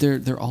 but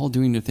they're all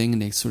doing their thing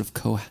and they sort of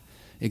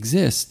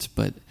coexist.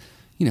 But,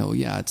 you know,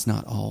 yeah, it's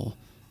not all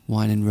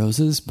wine and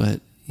roses,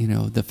 but, you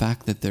know, the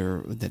fact that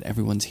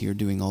everyone's here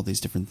doing all these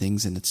different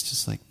things and it's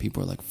just like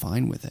people are like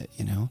fine with it,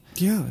 you know?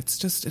 Yeah, it's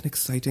just an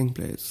exciting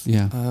place.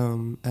 Yeah.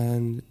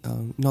 And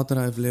not that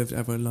I've lived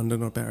ever in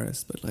London or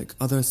Paris, but like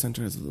other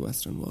centers of the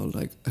Western world,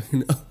 like, you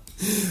know,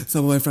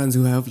 some of my friends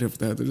who have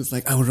lived there, they're just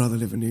like, I would rather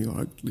live in New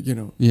York, you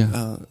know,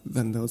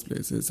 than those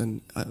places.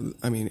 And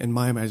I mean, in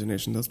my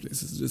imagination, those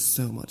places are just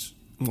so much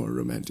more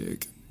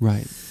romantic.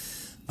 Right.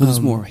 Well, there's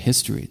more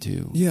history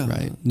too. Yeah.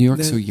 Right. New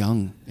York's so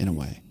young in a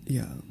way.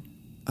 Yeah.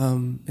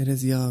 It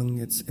is young.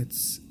 It's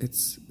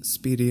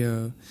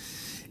speedier.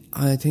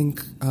 I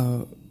think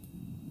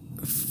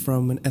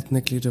from an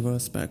ethnically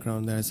diverse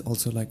background, there's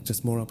also like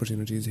just more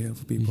opportunities here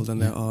for people than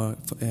there are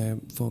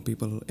for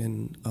people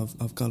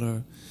of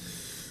color,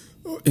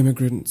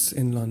 immigrants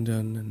in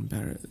London and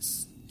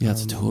Paris. Yeah,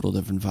 it's a total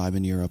different vibe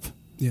in Europe.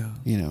 Yeah,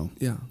 you know.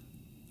 Yeah.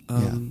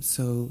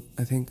 So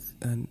I think,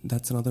 and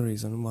that's another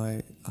reason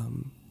why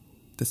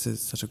this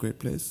is such a great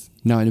place.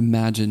 Now, I'd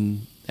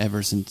imagine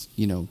ever since,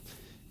 you know,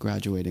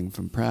 graduating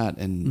from Pratt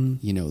and,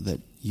 you know, that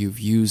you've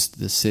used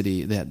the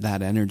city,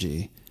 that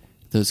energy,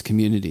 those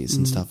communities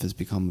and stuff has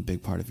become a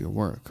big part of your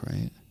work,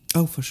 right?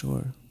 Oh, for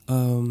sure.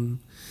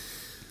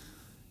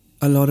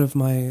 A lot of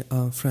my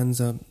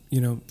friends are, you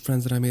know,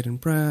 friends that I made in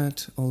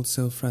Pratt,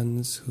 also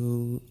friends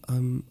who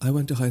I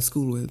went to high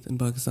school with in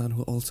Pakistan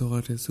who are also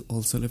artists who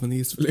also live in the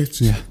East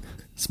Village. Yeah.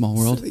 Small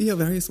world. So, yeah,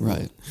 very small.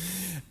 Right.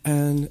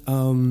 And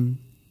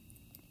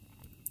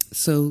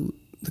so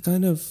the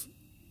kind of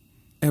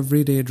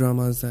everyday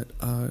dramas that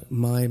are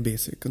my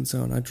basic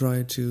concern, I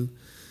try to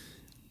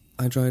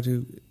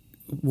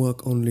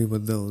work only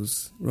with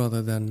those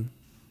rather than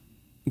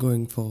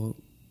going for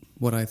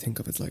what I think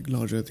of as like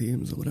larger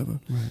themes or whatever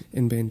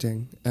in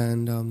painting.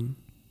 And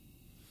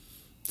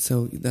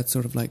so that's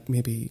sort of like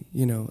maybe,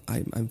 you know,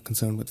 I'm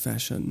concerned with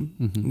fashion.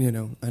 You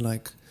know, I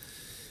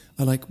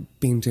like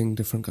painting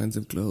different kinds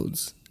of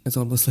clothes. It's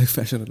almost like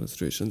fashion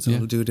illustration. So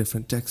I'll do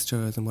different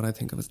textures and what I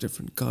think of as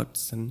different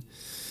cuts and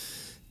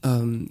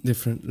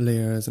different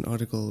layers and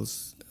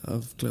articles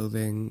of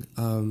clothing.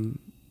 And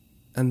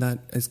that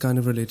is kind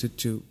of related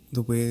to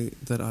the way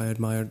that I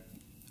admire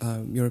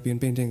European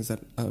paintings that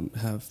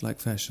have like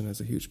fashion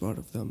as a huge part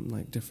of them,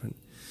 like different,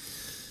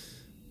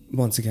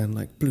 once again,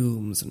 like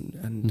plumes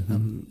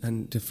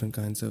and different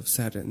kinds of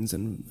satins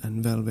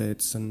and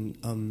velvets,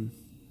 and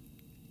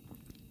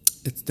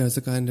there's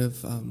a kind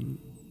of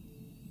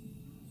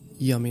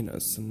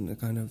yumminess and a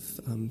kind of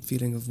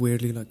feeling of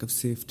weirdly like of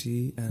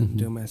safety and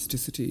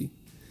domesticity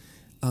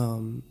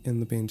in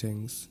the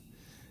paintings,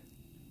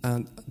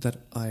 and that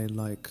I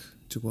like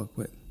to work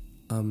with.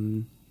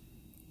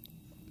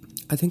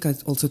 I think I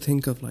also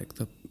think of like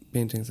the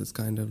paintings as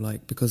kind of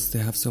like, because they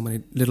have so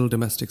many little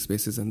domestic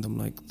spaces in them,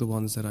 like the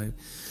ones that I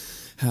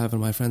have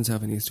and my friends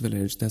have in East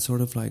Village, they're sort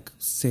of like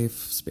safe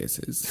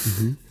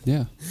spaces.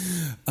 Yeah.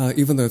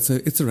 Even though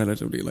it's a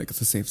relatively like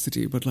it's a safe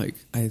city, but like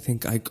I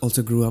think I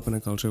also grew up in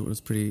a culture that was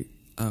pretty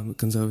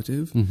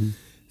conservative.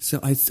 So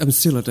I'm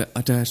still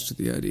attached to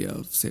the idea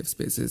of safe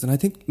spaces, and I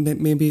think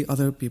maybe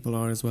other people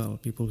are as well.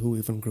 People who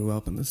even grew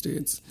up in the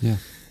States,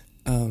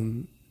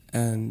 and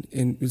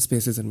in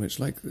spaces in which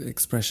like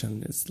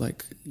expression is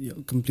like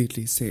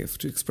completely safe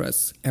to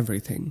express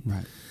everything,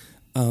 right?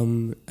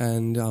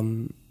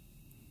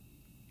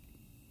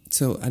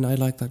 So I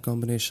like that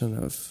combination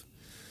of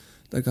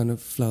that kind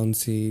of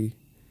flouncy,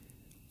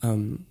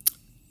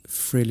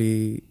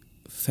 frilly,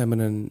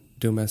 feminine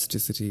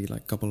domesticity,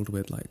 like coupled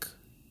with like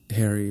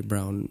hairy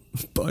brown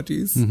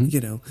bodies, and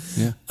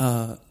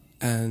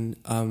an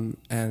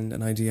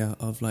idea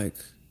of like,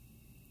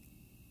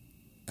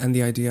 and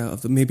the idea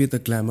of maybe the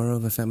glamour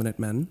of effeminate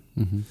men,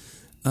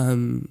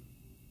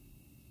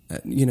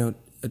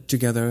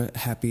 together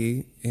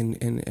happy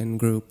in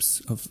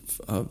groups of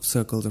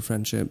circles of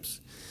friendships.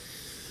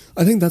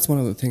 I think that's one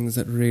of the things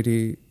that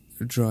really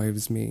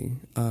drives me,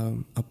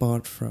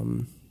 apart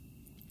from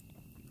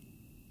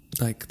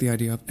like the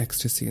idea of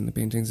ecstasy in the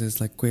paintings, is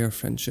like queer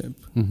friendship.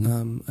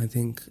 I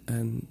think,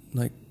 and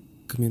like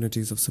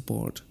communities of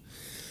support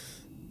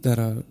that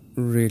are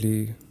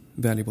really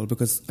valuable,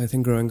 because I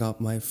think growing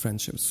up my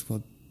friendships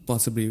were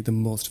possibly the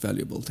most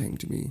valuable thing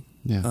to me.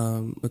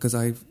 Because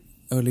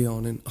early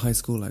on in high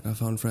school, like I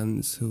found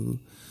friends who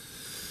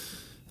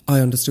I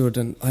understood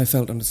and I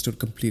felt understood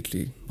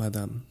completely by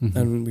them,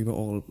 and we were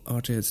all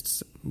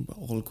artists,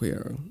 all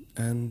queer,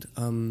 and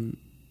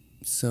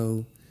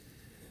so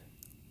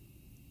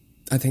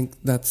I think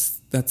that's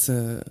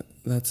a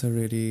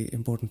really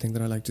important thing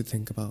that I like to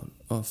think about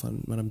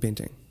often when I'm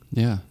painting.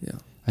 Yeah.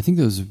 I think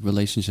those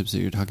relationships that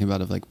you're talking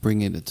about, of like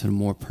bringing it to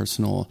more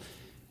personal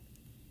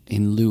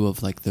in lieu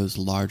of like those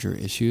larger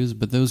issues,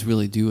 but those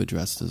really do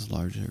address those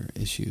larger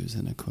issues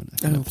in a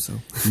kind of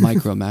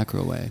micro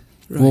macro way.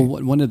 Right.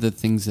 Well, one of the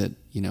things that,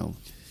 I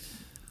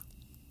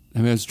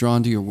was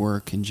drawn to your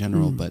work in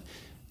general, but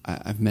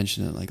I've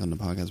mentioned it like on the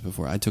podcast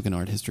before. I took an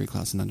art history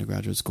class in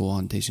undergraduate school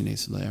on Déjeuner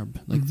sur l'herbe.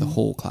 Like the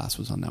whole class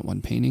was on that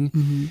one painting,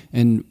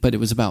 but it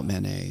was about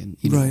Manet and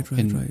right.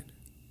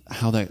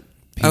 How that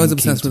painting I was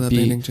obsessed with that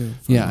painting too.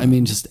 Yeah, I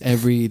mean, just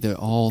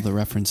all the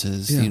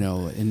references,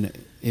 and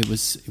it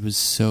was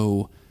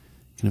so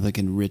kind of like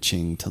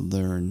enriching to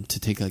learn to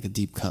take like a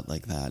deep cut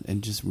like that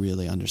and just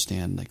really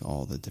understand like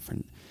all the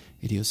different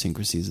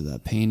idiosyncrasies of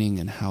that painting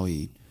and how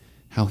he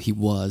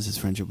was, his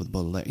friendship with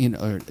Baudelaire,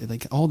 or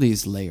like all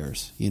these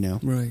layers,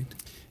 right?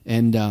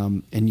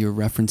 And your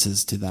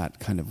references to that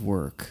kind of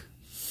work.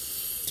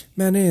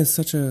 Manet is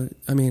I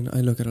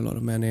look at a lot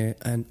of Manet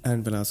and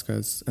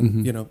Velázquez,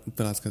 and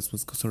Velázquez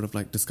was sort of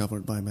like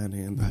discovered by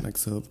Manet and then like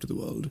served to the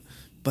world,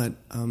 but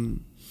Manet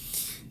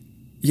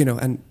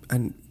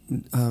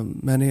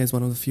is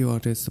one of the few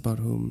artists about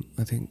whom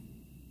I think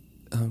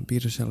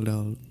Peter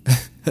Sheldon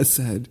has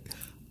said,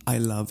 "I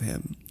love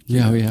him."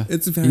 Yeah.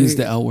 It's very. He used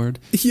the L word.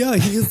 Yeah,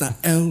 he used the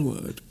L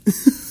word.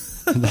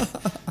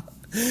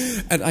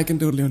 And I can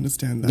totally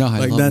understand that. No,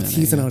 I love Manet,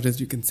 he's an artist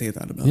you can say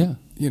that about. Yeah.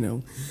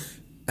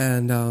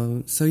 And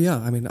I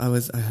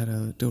had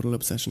a total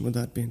obsession with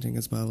that painting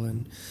as well,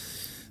 and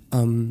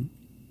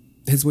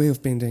his way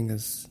of painting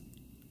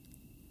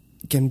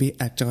can be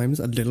at times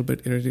a little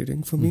bit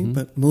irritating for me,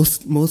 but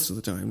most of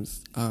the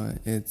times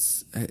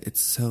it's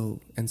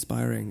so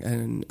inspiring.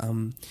 And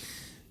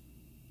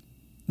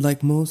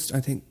like most,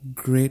 I think,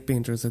 great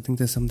painters, I think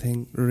there's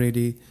something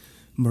really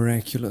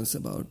miraculous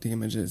about the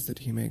images that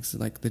he makes.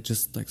 Like they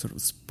just like sort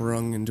of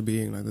sprung into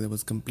being, like they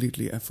was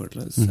completely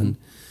effortless, and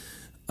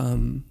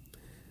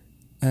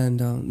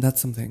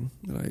that's something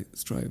that I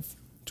strive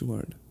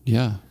toward.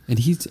 Yeah,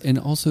 and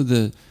also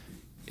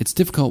it's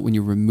difficult when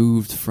you're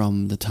removed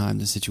from the time,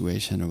 the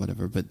situation, or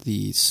whatever. But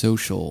the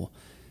social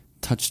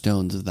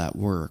touchstones of that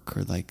work,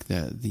 or like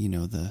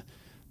the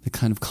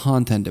kind of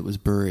content that was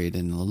buried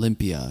in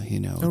Olympia,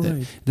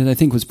 that I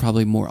think was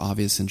probably more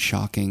obvious and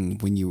shocking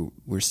when you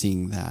were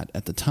seeing that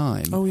at the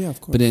time. Oh yeah, of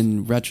course. But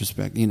in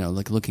retrospect,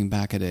 like looking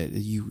back at it,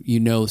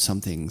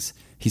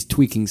 he's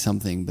tweaking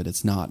something, but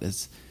it's not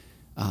as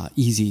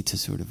easy to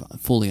sort of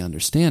fully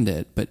understand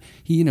it. But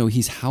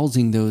he's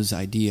housing those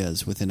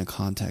ideas within a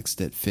context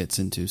that fits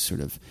into sort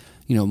of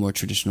a more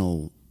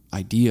traditional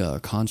idea or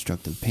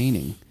construct of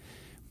painting.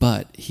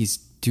 But he's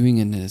doing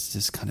it as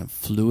this kind of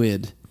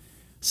fluid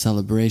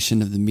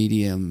celebration of the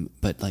medium,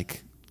 but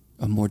like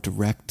a more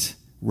direct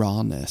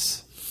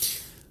rawness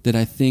that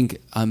I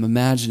think I'm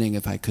imagining,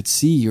 if I could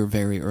see your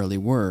very early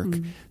work,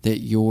 that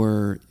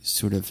your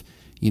sort of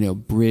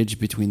bridge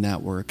between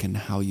that work and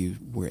how you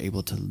were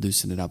able to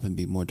loosen it up and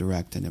be more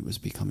direct, and it was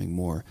becoming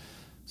more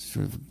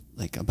sort of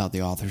like about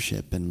the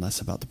authorship and less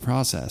about the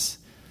process.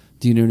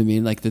 Do you know what I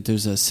mean? Like that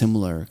there's a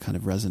similar kind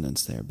of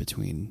resonance there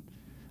between.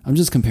 I'm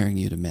just comparing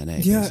you to Manet.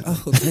 Yeah,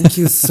 basically. Thank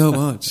you so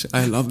much.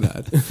 I love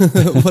that.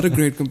 What a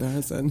great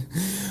comparison.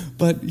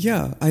 But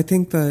yeah, I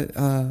think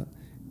that,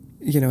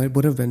 it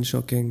would have been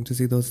shocking to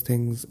see those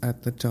things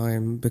at the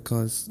time,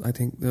 because I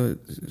think the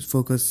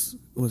focus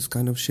was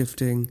kind of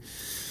shifting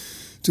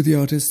to the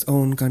artist's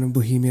own kind of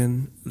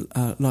bohemian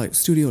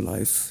studio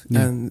life.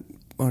 Yeah. And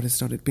artists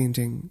started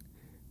painting,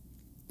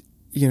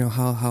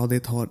 how they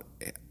thought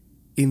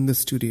in the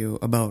studio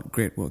about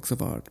great works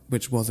of art,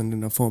 which wasn't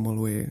in a formal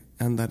way,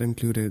 and that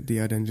included the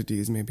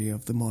identities maybe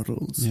of the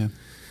models,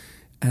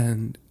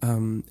 and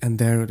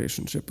their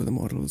relationship with the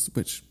models,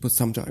 which was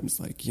sometimes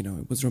like, you know,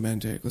 it was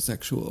romantic or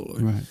sexual,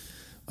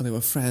 or they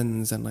were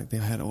friends, and like they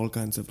had all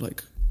kinds of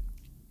like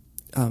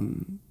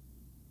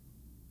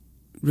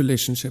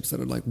relationships that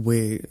are like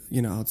way,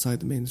 you know,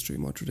 outside the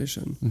mainstream or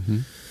tradition,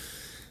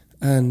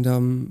 and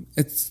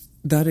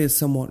that is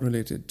somewhat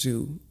related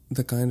to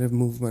the kind of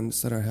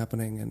movements that are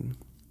happening, and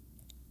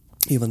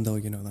even though,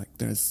 you know, like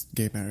there's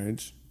gay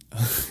marriage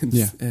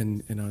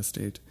in our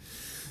state,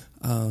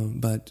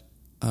 but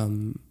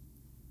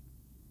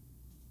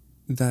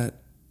that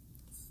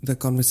the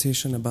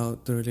conversation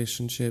about the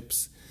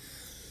relationships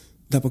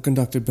that were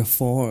conducted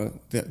before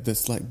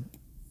this like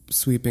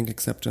sweeping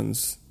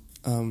acceptance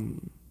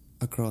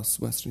across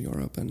Western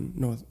Europe and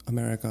North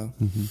America,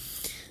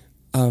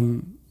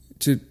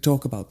 to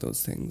talk about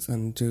those things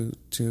and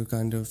to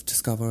kind of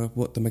discover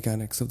what the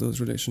mechanics of those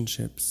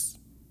relationships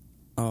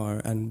are,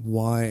 and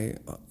why,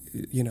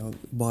 you know,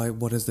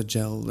 what is the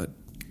gel that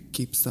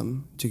keeps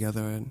them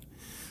together, and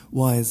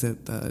why is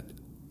it that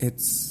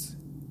it's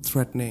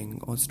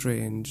threatening or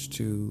strange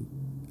to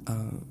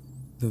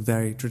the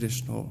very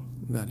traditional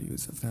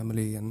values of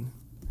family and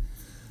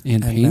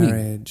painting,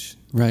 marriage,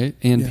 right?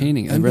 And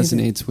painting. It resonates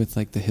painting with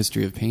like the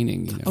history of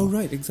painting, you know. Oh,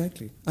 right,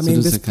 exactly. I So mean,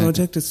 does this it kind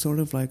project is sort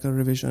of like a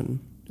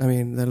revision. I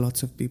mean, there are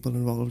lots of people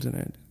involved in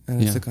it,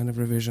 and it's a kind of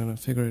revision of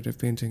figurative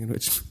painting in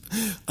which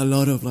a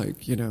lot of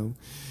like, you know,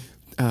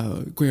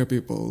 queer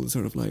people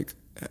sort of like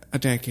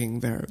attacking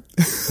their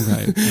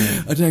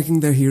attacking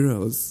their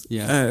heroes,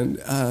 and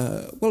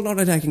well, not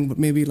attacking, but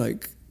maybe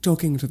like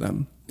talking to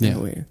them in a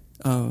way,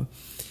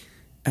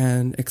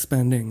 and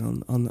expanding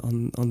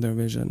on their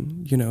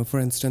vision. You know, for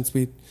instance,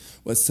 we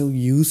were so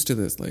used to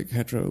this like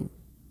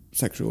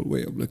heterosexual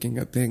way of looking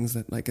at things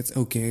that like it's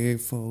okay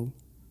for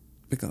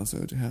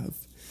Picasso to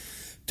have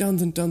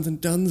tons and tons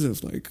and tons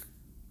of like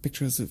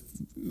pictures of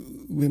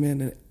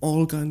women in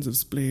all kinds of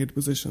splayed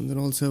positions, and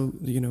also,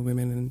 you know,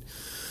 women in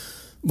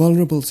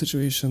vulnerable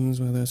situations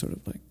where they're sort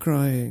of like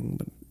crying,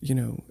 but, you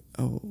know,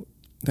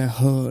 they're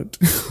hurt.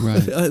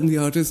 Right. And the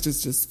artist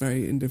is just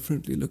very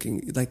indifferently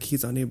looking, like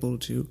he's unable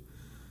to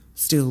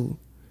still,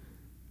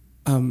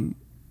 you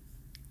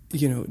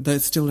know,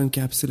 that's still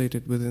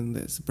encapsulated within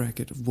this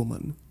bracket of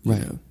woman, you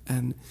know,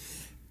 and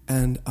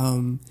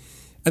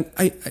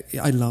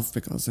I love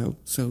Picasso,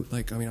 so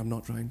like, I mean, I'm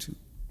not trying to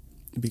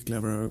be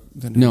cleverer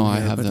than him. No, I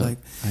here, have but that. Like,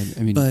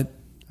 I mean, but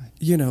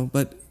you know,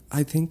 but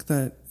I think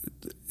that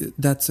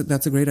that's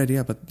a great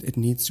idea, but it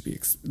needs to be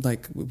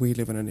like, we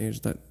live in an age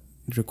that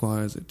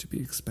requires it to be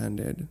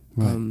expanded,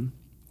 and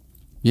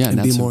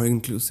be more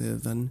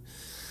inclusive, and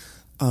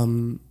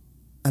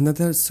that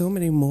there's so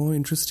many more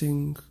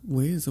interesting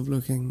ways of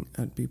looking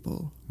at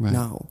people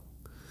now.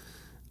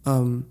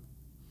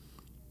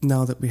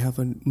 Now that we have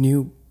a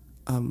new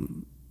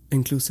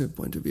inclusive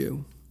point of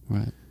view,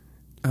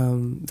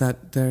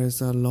 that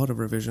there's a lot of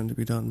revision to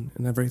be done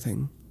in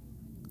everything.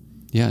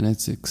 Yeah, and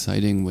it's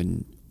exciting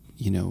when,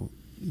 you know,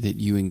 that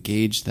you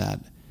engage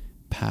that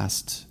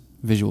past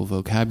visual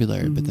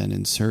vocabulary, but then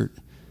insert,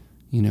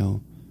 you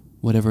know,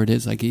 whatever it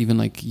is. Like, even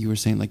like you were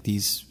saying, like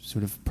these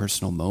sort of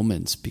personal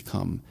moments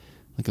become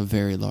like a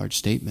very large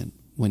statement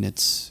when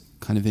it's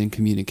kind of in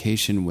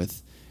communication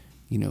with,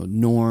 you know,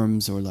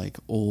 norms or like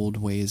old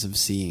ways of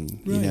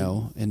seeing, you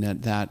know, and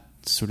that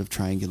sort of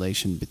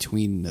triangulation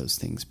between those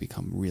things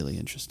become really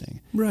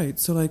interesting. Right.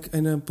 So like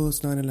in a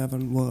post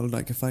 9/11 world,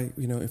 like if I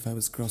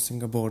was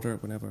crossing a border,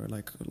 whenever,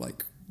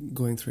 like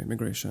going through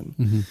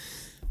immigration,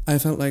 I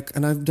felt like,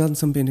 and I've done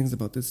some paintings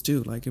about this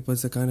too, like it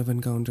was a kind of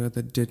encounter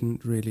that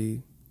didn't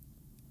really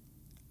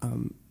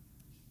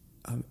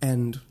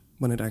end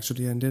when it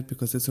actually ended,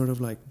 because it sort of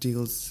like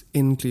deals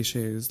in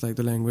cliches, like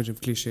the language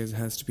of cliches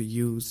has to be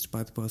used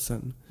by the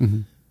person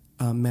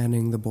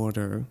manning the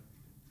border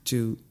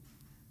to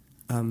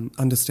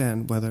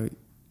understand whether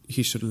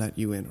he should let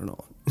you in or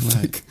not.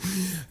 Like,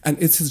 and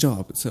it's his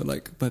job. So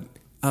like, but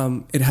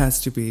it has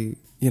to be,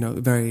 you know,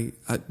 very.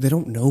 They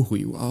don't know who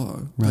you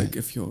are. Like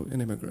if you're an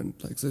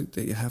immigrant, like, so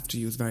they have to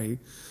use very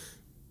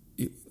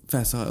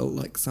facile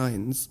like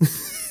signs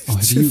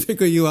to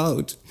figure you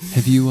out.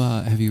 Have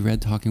you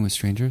read Talking with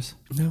Strangers?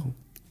 No.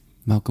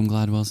 Malcolm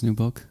Gladwell's new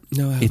book?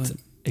 No, I haven't. It's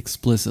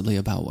explicitly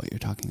about what you're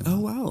talking about. Oh,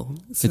 wow.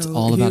 So it's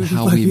all about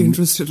how we... might be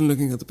interested in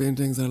looking at the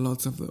paintings. There are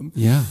lots of them.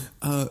 Yeah.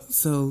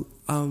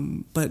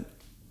 But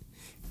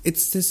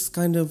it's this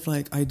kind of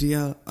like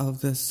idea of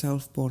the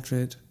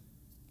self-portrait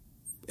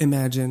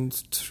imagined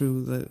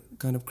through the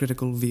kind of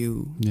critical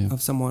view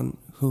of someone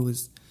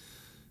who's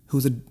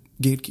a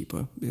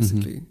gatekeeper,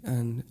 basically.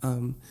 And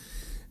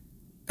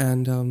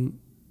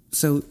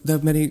so there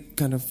are many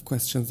kind of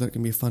questions that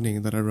can be funny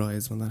that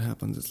arise when that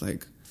happens. It's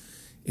like,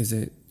 is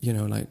it, you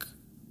know, like,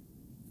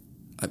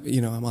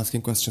 you know, I'm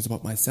asking questions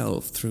about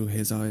myself through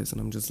his eyes,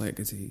 and I'm just like,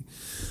 is he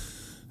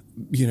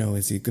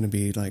going to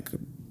be like,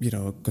 you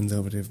know, a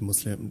conservative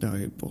Muslim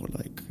type, or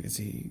like,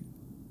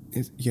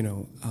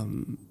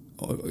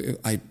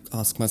 I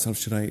ask myself,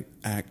 should I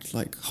act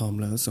like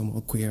harmless or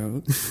more queer?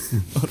 Or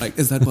like,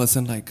 is that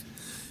person like,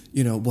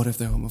 what if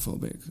they're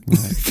homophobic?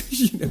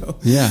 Right.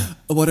 Yeah.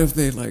 What if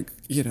they like,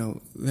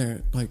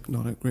 they're like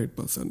not a great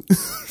person?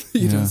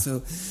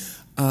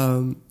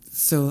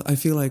 So I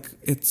feel like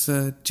it's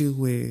a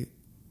two-way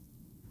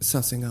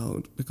sussing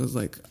out, because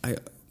like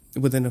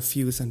within a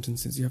few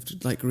sentences you have to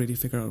like really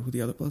figure out who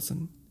the other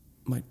person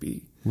might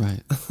be.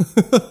 Right.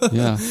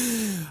 Yeah.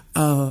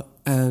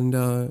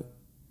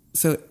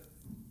 So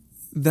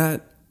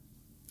that,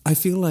 I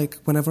feel like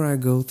whenever I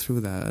go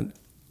through that,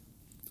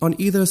 on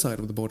either side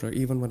of the border,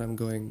 even when I'm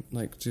going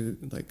like to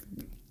like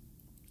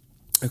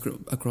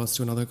across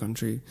to another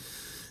country,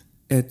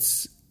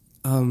 it's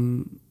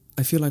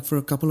I feel like for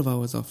a couple of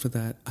hours after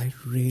that, I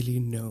really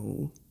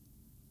know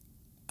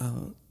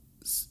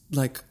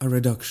like a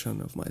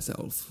reduction of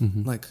myself,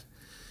 like,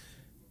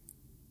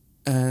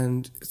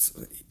 and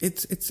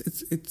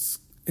it's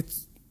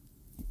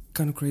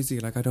kind of crazy.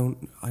 Like I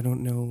don't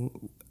know.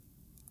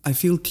 I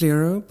feel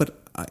clearer,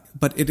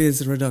 but it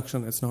is a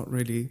reduction. It's not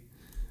really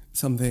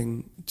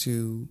something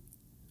to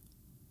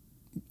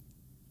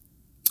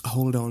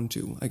hold on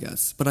to, I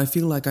guess. But I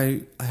feel like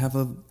I have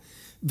a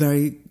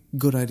very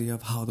good idea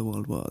of how the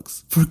world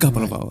works for a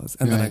couple of hours,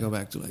 and then I go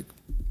back to like,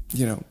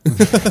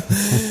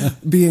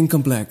 being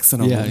complex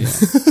and all that.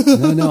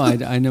 Yeah. No,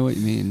 I know what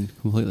you mean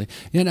completely.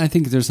 Yeah, and I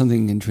think there's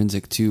something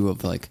intrinsic too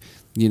of like,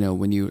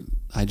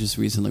 I just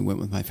recently went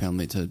with my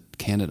family to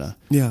Canada.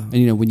 Yeah.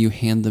 And when you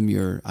hand them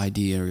your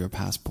ID or your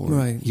passport,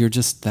 right, you're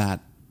just that,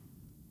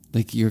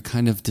 like you're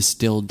kind of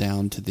distilled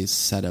down to this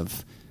set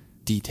of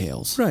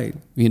details. Right.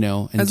 And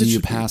as do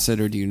you pass it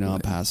or do you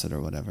not pass it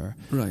or whatever.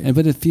 Right.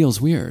 But it feels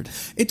weird.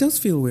 It does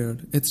feel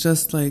weird. It's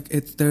just like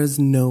there's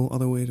no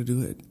other way to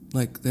do it.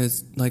 Like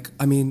there's not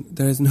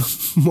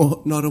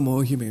a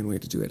more humane way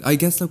to do it. I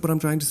guess like what I'm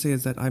trying to say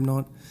is that I'm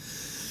not,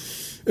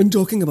 in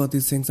talking about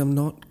these things, I'm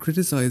not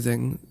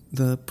criticizing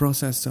the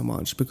process so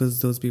much,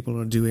 because those people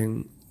are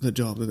doing the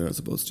job that they're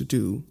supposed to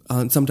do.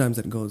 And sometimes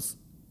it goes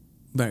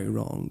very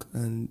wrong.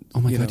 And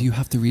oh my God, you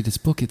have to read this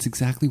book. It's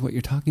exactly what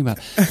you're talking about,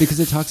 because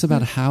it talks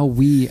about how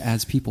we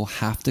as people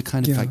have to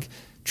kind of like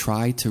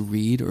try to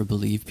read or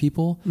believe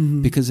people,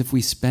 because if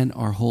we spent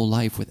our whole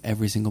life with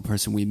every single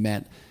person we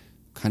met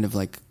kind of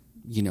like,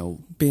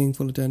 paying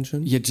full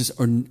attention, just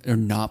or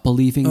not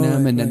believing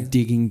them, and then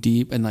digging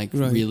deep and like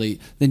really,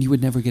 then you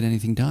would never get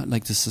anything done.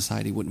 Like the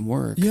society wouldn't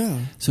work. Yeah.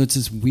 So it's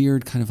this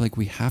weird kind of like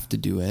we have to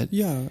do it.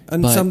 Yeah.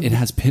 And but it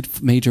has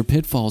major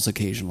pitfalls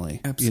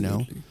occasionally.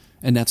 Absolutely.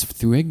 And that's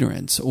through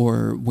ignorance,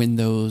 or when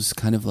those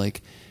kind of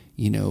like,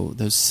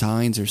 those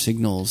signs or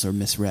signals are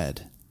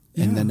misread.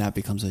 Yeah. And then that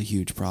becomes a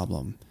huge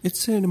problem.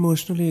 It's an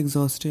emotionally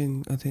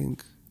exhausting, I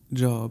think,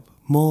 job.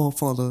 More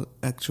for the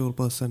actual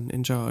person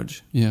in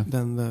charge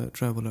than the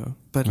traveler.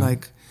 But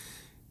like,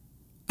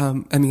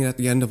 at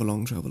the end of a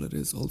long travel, it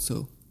is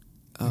also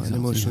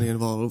emotionally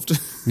involved.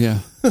 Yeah,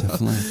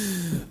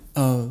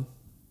 definitely.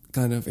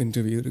 Kind of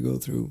interview to go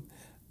through.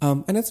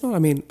 And it's not,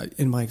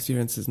 in my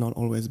experience, it's not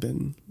always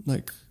been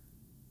like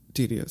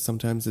tedious.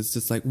 Sometimes it's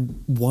just like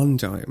one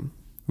time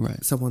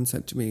someone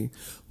said to me,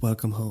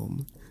 "Welcome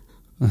home."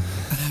 And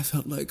I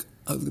felt like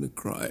I was going to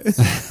cry.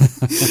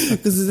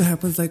 Because it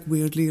happens like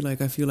weirdly.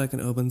 Like I feel like in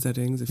urban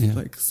settings, if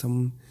like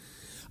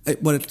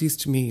well, at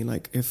least to me,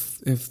 like if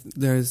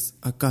there's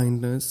a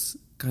kindness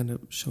kind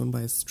of shown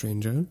by a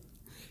stranger,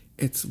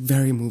 it's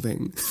very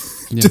moving.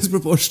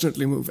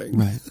 Disproportionately moving.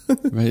 Right.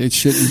 It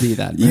shouldn't be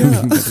that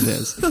moving, but it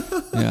is.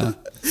 Yeah.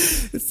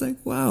 It's like,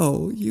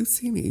 wow, you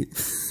see me.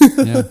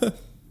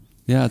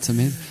 Yeah, it's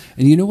amazing.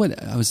 And you know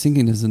what I was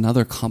thinking is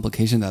another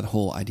complication, that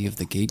whole idea of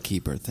the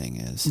gatekeeper thing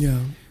is. Yeah.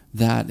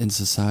 That in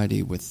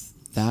society with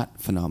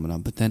that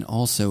phenomenon, but then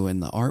also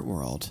in the art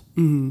world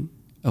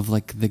of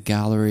like the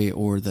gallery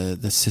or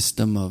the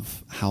system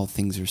of how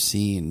things are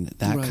seen,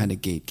 that kind of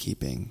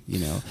gatekeeping,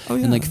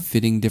 and like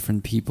fitting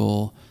different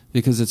people,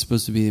 because it's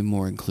supposed to be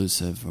more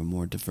inclusive or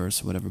more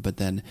diverse or whatever, but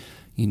then,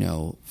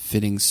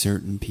 fitting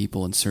certain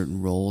people in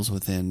certain roles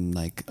within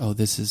like, I'll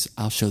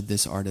show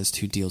this artist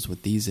who deals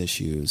with these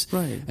issues.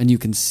 Right. And you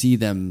can see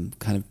them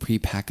kind of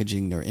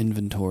pre-packaging their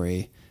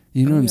inventory.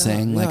 You know what I'm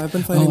saying? Like, I've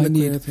been finding the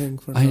queer thing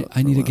for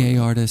I need a gay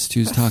artist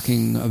who's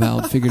talking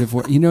about figurative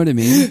work. You know what I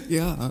mean?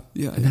 Yeah.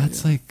 And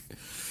that's like,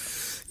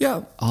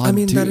 odd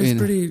that is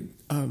pretty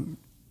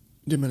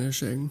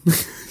diminishing.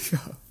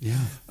 Yeah.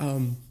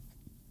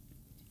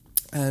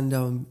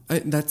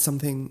 That's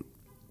something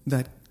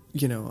that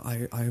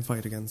I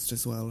fight against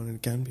as well, and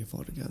it can be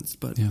fought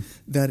against. But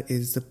that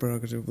is the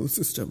prerogative of the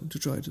system, to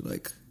try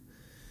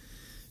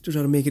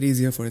to make it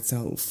easier for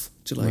itself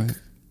to like.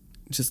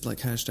 Just like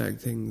hashtag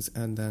things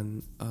and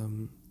then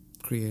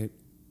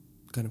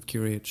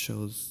curate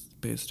shows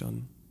based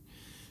on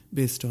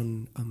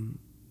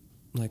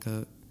like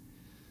a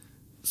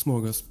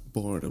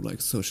smorgasbord of like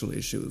social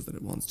issues that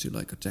it wants to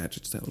like attach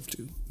itself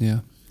to. Yeah.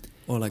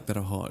 Or like that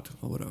are hard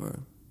or whatever.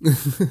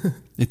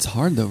 It's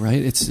hard though,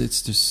 right? It's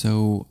just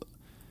so,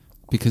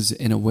 because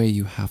in a way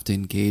you have to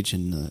engage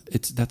in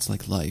that's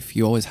like life.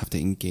 You always have to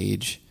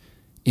engage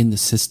in the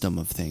system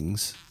of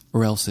things.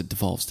 or else it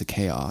devolves to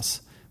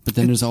chaos. But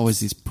then there's always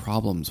these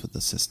problems with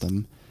the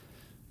system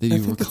that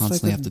you will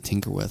constantly have to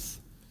tinker with.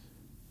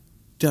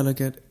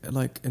 Delicate,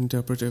 like,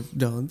 interpretive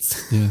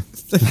dance. Yeah.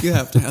 That you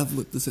have to have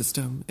with the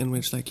system, in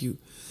which, like, you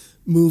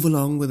move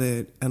along with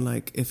it, and,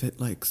 like, if it,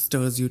 like,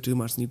 stirs you too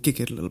much, then you kick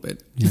it a little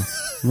bit. Yeah,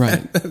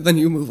 right. Then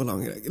you move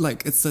along.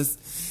 Like,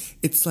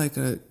 it's like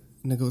a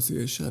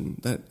negotiation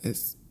that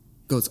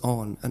goes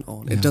on and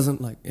on. Yeah. It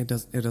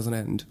doesn't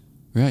end.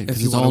 Right,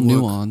 because it's all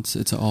nuance.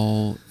 It's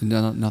all,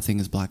 nothing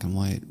is black and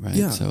white, right?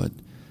 Yeah. So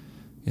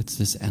it's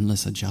this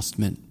endless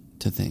adjustment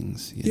to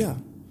things. You know?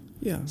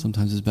 Yeah.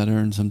 Sometimes it's better,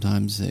 and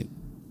sometimes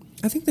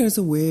I think there's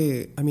a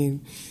way, I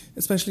mean,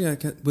 especially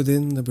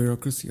within the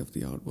bureaucracy of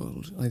the art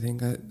world, I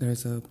think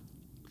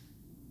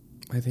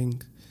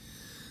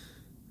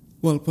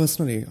well,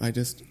 personally, I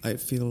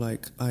feel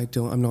like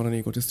I'm not an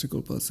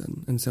egotistical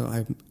person, and so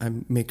I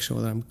make sure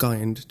that I'm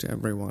kind to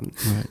everyone.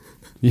 Right.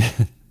 Yeah.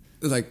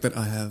 Like, that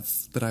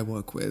I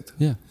work with.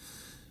 Yeah.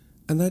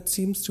 And that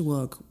seems to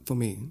work for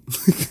me.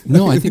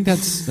 No, I think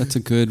that's a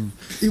good...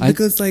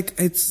 Because, like,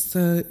 it's...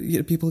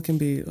 people can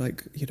be,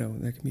 like, there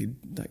can be,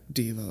 like,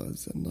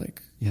 divas and,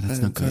 like... Yeah, that's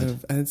not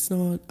good. And it's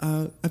not...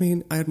 I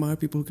mean, I admire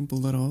people who can pull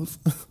that off.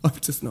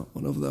 I'm just not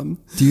one of them.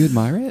 Do you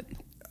admire it?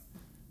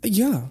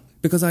 Yeah,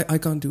 because I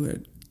can't do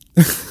it.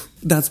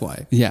 That's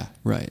why. Yeah,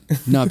 right.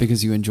 Not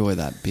because you enjoy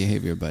that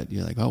behavior, but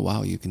you're like, oh,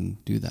 wow, you can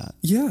do that.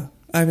 Yeah.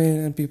 I mean,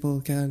 and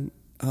people can...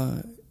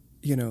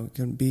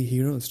 can be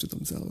heroes to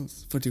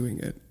themselves for doing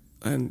it,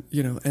 and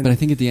But I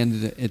think at the end of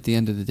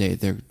the day,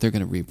 they're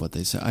going to reap what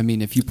they sow. I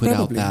mean, if you put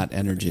out that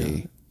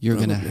energy, you're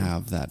going to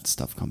have that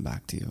stuff come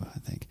back to you. I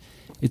think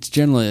it's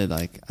generally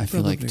like, I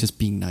feel like just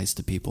being nice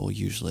to people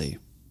usually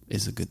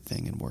is a good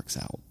thing and works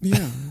out.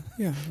 Yeah.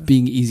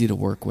 Being easy to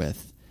work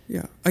with.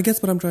 Yeah, I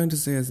guess what I'm trying to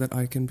say is that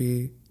I can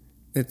be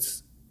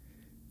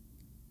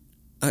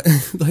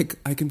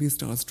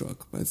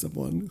starstruck by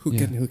someone who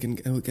can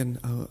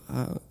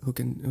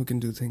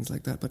do things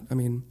like that. But I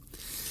mean,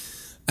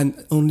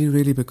 and only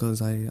really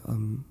because I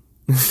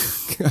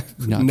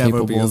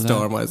never be a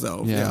star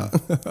myself. Yeah.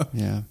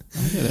 Yeah,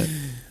 I get it.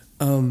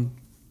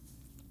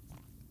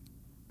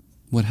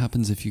 What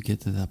happens if you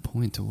get to that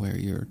point to where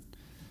you're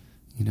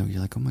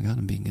like, oh my God,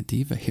 I'm being a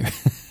diva here?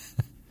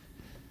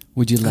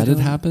 Would you let it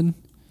happen?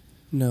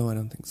 No, I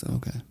don't think so.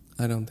 Okay.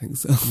 I don't think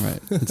so.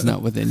 Right. It's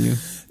not within you?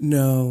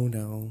 No.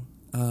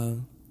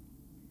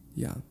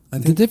 Yeah. I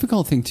think the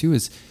difficult thing, too,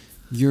 is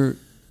your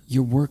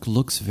work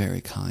looks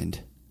very kind.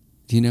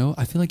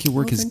 I feel like your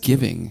work is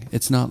giving.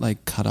 It's not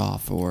like cut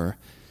off or...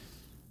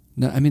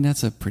 No, I mean,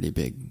 that's a pretty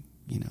big,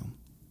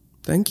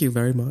 Thank you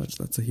very much.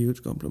 That's a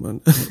huge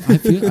compliment. I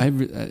feel,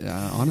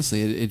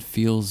 honestly, it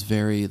feels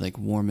very, like,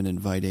 warm and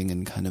inviting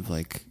and kind of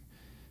like...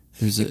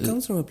 It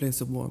comes from a place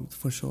of warmth,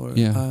 for sure.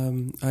 Yeah.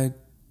 I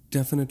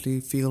definitely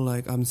feel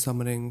like I'm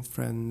summoning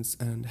friends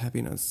and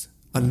happiness,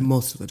 and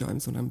most of the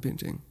times when I'm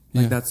painting.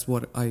 Like, that's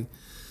what I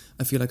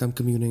feel like I'm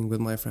communing with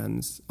my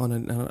friends on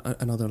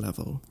another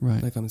level.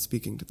 Right. Like, I'm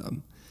speaking to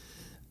them.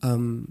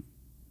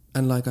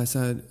 And like I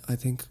said, I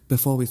think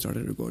before we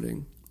started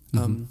recording,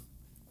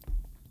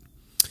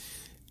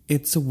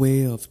 it's a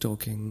way of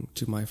talking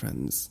to my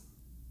friends,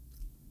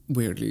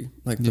 weirdly,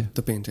 like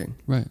the painting.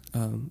 Right.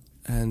 And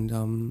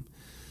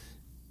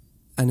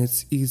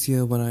it's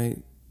easier when I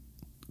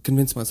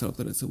convince myself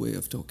that it's a way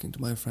of talking to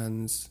my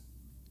friends,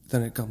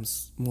 then it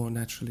comes more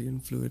naturally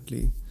and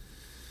fluidly.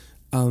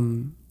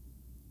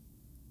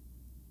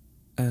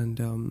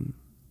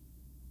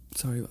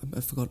 Sorry,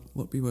 I forgot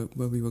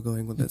where we were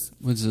going with this.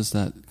 Was just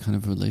that kind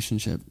of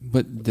relationship,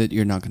 but that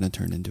you're not going to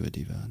turn into a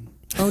diva.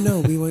 Oh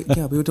no, we were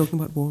talking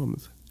about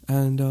warmth,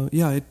 and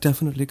it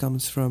definitely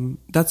comes from.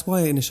 That's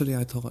why initially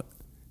I thought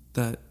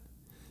that,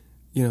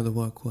 the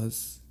work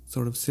was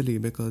sort of silly,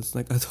 because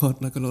like I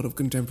thought like a lot of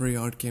contemporary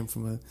art came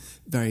from a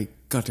very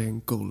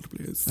cutting, cold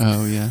place.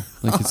 Oh yeah,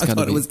 like it's I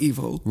thought it was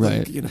evil,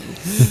 right? Like,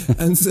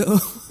 and so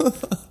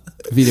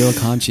Video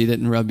Conchi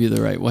didn't rub you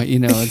the right way,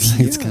 It's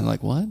like, it's kind of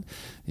like, what?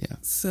 Yeah.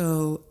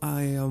 So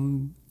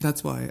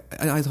that's why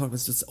I thought it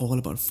was just all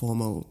about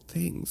formal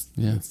things.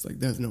 Yeah. It's like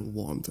there's no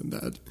warmth in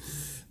that,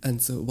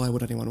 and so why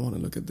would anyone want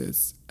to look at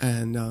this?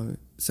 And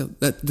so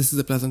this is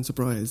a pleasant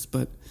surprise,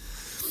 but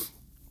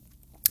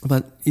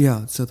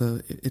yeah.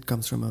 So it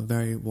comes from a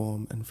very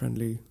warm and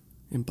friendly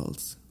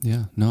impulse.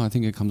 Yeah. No, I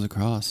think it comes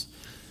across.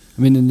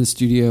 I mean, in the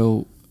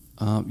studio,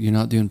 you're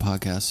not doing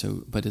podcasts,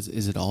 but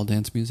is it all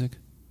dance music?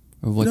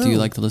 Or what do you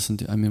like to listen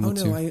to? I mean,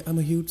 I'm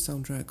a huge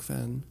soundtrack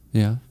fan.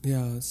 Yeah?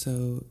 Yeah,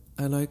 so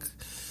I like...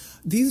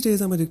 These days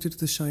I'm addicted to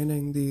The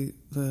Shining, the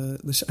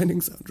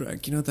Shining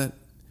soundtrack. You know that...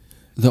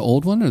 The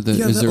old one, or is there a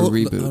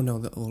reboot?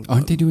 The old one.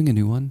 Aren't they doing a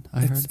new one,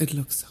 I heard? It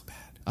looks so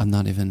bad. I'm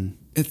not even...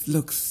 It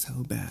looks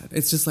so bad.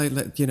 It's just like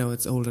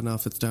it's old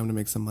enough, it's time to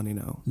make some money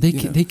now. They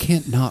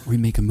can't not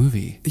remake a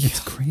movie. It's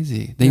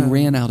crazy. They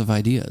ran out of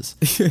ideas.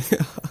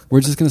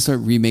 We're just going to start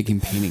remaking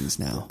paintings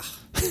now.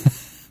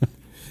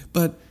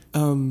 But...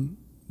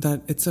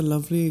 that it's a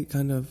lovely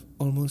kind of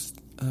almost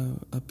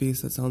a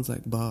piece that sounds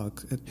like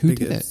Bach. Who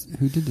did it?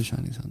 Who did the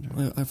Shining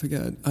soundtrack? I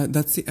forget.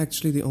 That's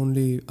actually the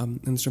only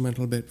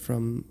instrumental bit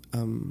from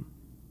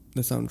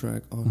the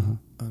soundtrack on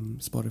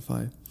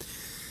Spotify.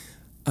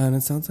 And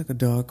it sounds like a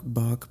dark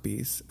Bach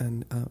piece,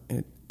 and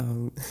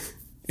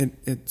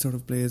it sort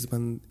of plays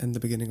when in the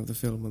beginning of the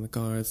film when the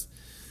car is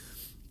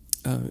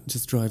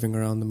just driving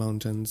around the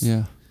mountains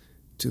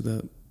to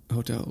the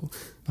hotel.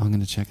 I'm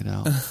going to check it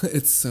out.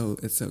 It's so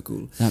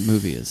cool. That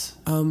movie is.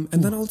 And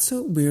then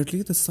also,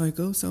 weirdly, the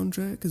Psycho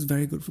soundtrack is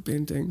very good for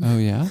painting. Oh,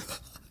 yeah?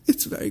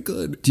 It's very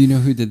good. Do you know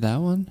who did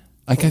that one?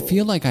 Like, I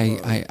feel like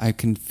I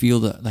can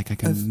feel I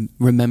can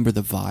remember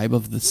the vibe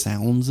of the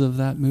sounds of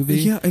that movie.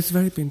 Yeah, it's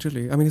very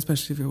painterly. I mean,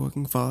 especially if you're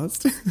working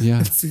fast.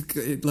 Yeah.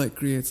 it like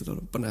creates a lot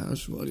of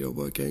panache while you're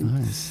working.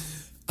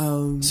 Nice.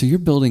 So you're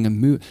building a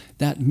mood,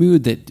 that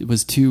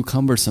was too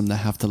cumbersome to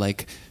have to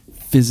like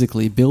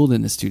physically build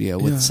in the studio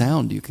with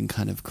sound. You can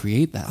kind of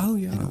create that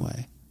in a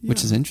way,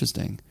 which is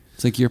interesting.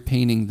 It's like you're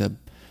painting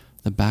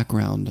the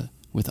background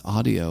with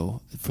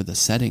audio for the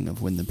setting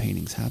of when the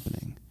painting's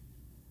happening.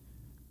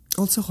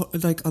 Also,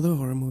 like other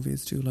horror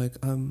movies too. Like,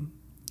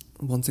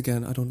 once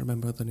again, I don't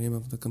remember the name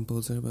of the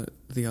composer, but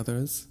The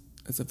Others.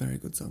 It's a very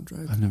good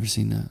soundtrack. I've never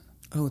seen that.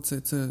 Oh, it's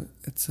a.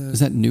 Is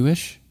that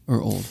newish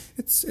or old?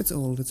 It's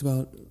old. It's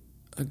about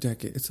a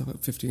decade. It's about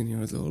 15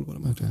 years old. What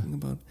am I talking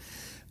about?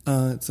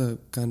 It's a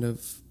kind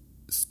of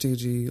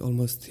stagey,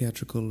 almost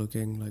theatrical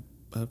looking, like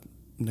a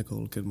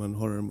Nicole Kidman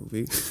horror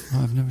movie.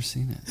 Oh, I've never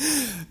seen it.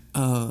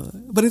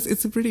 But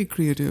it's a pretty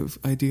creative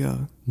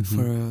idea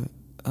for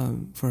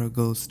a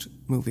ghost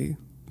movie,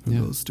 a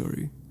ghost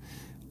story.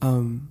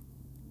 And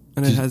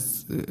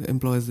it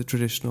employs the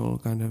traditional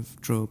kind of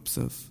tropes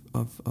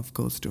of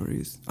ghost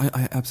stories.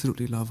 I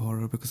absolutely love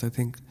horror because I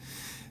think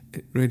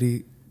it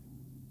really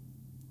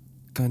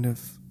kind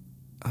of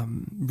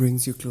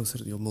brings you closer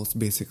to your most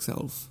basic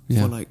self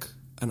for like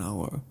an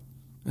hour.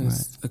 And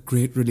it's a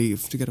great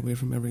relief to get away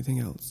from everything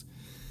else.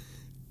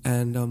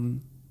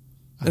 And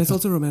it's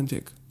also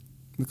romantic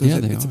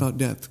because it's about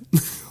death.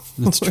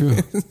 That's true.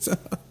 So.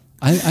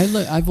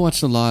 I've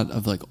watched a lot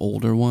of like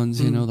older ones,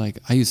 you know, like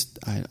I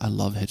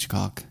love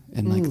Hitchcock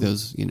and like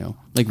those, you know,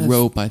 like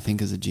Rope I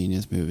think is a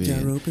genius movie.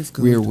 Yeah, Rope is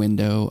good. Rear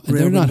Window. And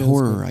they're not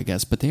horror, I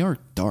guess, but they are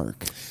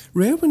dark.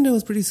 Rear Window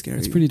is pretty scary.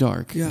 It's pretty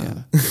dark.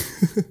 Yeah.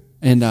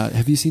 And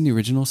have you seen the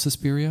original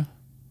Suspiria?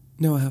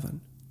 No, I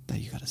haven't. That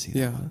you got to see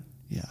that one.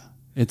 Yeah.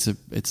 It's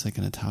like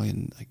an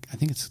Italian, like I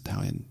think it's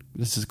Italian.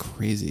 This is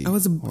crazy. I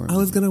was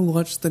gonna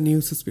watch the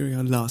new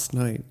Suspiria last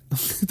night.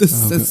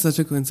 It's such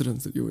a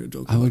coincidence that you were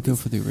joking. I would go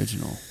for the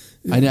original.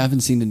 Yeah. I haven't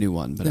seen the new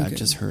one, but I've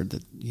just heard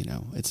that, you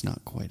know, it's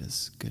not quite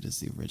as good as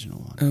the original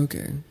one.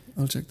 Okay,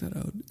 I'll check that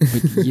out.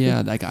 But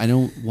yeah, like I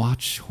don't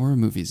watch horror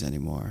movies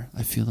anymore.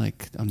 I feel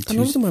like a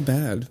lot of them are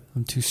bad.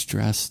 I'm too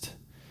stressed.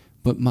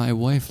 But my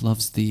wife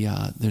loves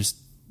there's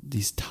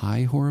these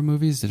Thai horror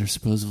movies that are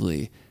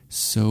supposedly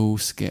so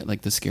scary,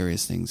 like the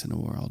scariest things in the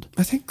world.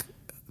 I think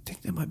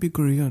they might be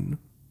Korean,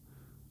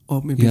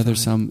 or maybe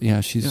there's some.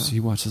 Yeah, she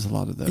watches a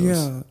lot of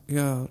those.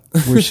 Yeah.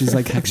 Where she's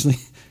like actually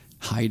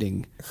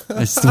hiding.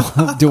 I still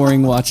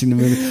during watching the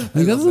movie. Like,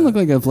 that doesn't look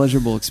like a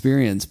pleasurable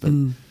experience, but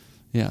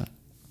yeah,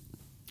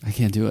 I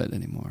can't do it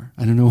anymore.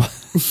 I don't know why.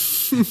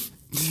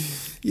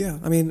 Yeah,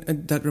 I mean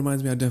that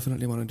reminds me. I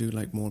definitely want to do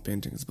like more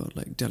paintings about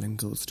like telling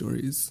ghost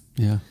stories.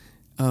 Yeah.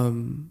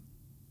 And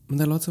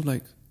there are lots of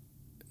like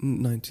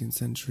 19th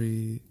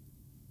century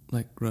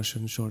like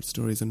Russian short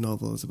stories and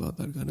novels about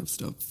that kind of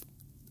stuff.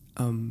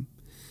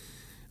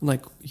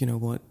 Like, you know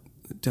what,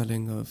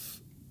 telling of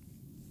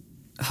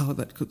how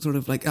that could sort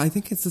of like, I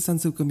think it's a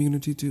sense of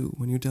community too.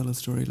 When you tell a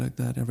story like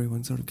that,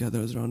 everyone sort of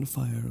gathers around a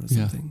fire or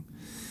something.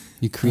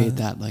 You create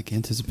that like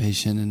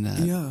anticipation and that.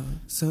 Yeah,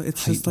 so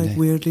it's just like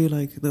weirdly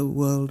like the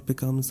world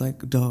becomes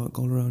like dark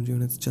all around you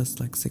and it's just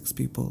like 6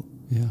 people.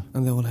 Yeah.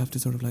 And they all have to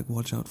sort of like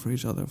watch out for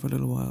each other for a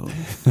little while.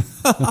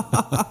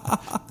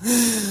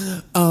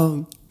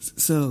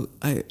 So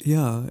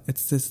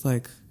it's this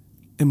like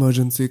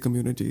emergency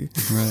community.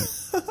 Right.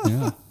 Yeah.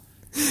 Well,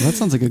 that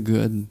sounds like a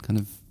good kind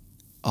of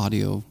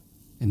audio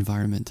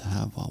environment to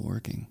have while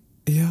working.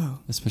 Yeah.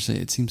 Especially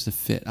it seems to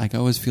fit. Like I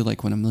always feel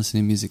like when I'm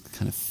listening to music it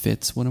kind of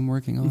fits what I'm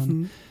working on.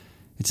 Mm-hmm.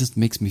 It just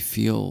makes me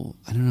feel,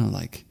 I don't know,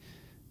 like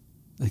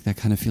that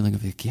kind of feeling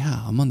of like,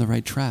 yeah, I'm on the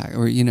right track,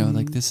 or you know,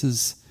 like this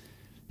is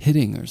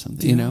hitting or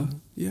something, you know?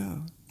 Yeah.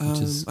 I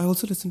also I've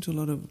been listening to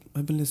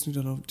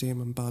a lot of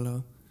Tame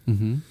Impala.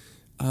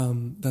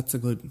 Mm-hmm. That's a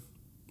good,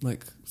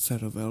 like,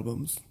 set of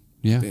albums.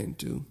 Yeah.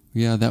 Too.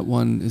 Yeah, that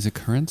one, is it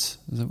Currents?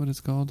 Is that what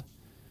it's called?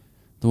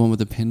 The one with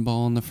the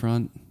pinball in the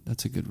front?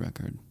 That's a good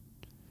record.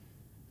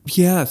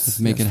 Yes.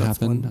 Make It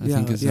Happen, I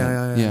think is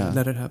that. Yeah.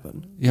 Let It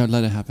Happen. Yeah,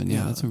 Let It Happen.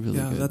 Yeah, that's a really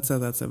good. Yeah,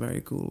 that's a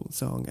very cool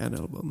song and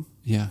album.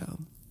 Yeah.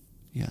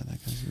 Yeah,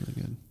 that guy's really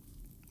good.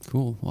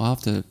 Cool. Well,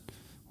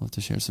 we'll have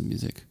to share some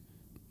music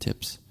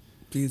tips.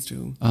 Please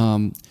do.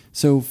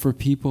 So for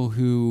people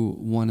who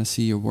want to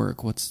see your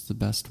work, what's the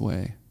best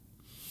way?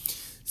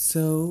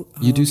 So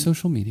you do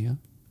social media?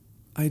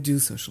 I do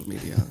social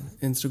media.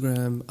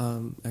 Instagram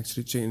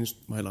actually changed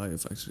my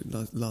life.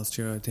 Actually, last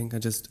year, I think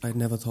I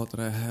never thought that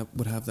I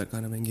would have that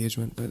kind of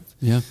engagement with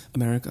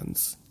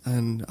Americans,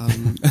 and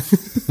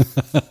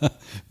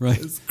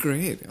right, it's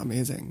great,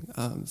 amazing.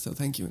 So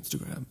thank you,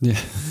 Instagram. Yeah.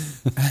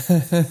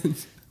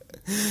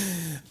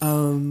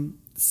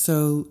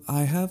 So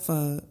I have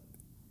a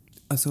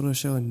solo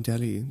show in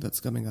Delhi that's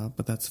coming up,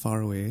 but that's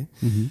far away.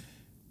 Mm-hmm.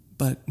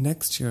 But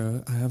next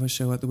year, I have a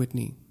show at the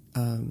Whitney.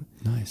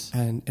 Nice.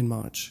 And in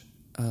March.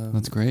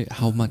 That's great.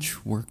 How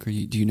much work do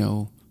you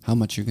know how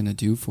much you're going to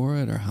do for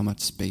it, or how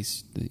much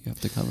space that you have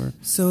to cover?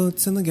 So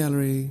it's in the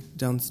gallery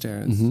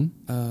downstairs.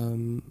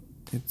 Mm-hmm.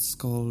 It's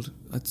called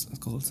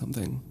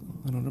something.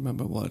 I don't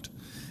remember what.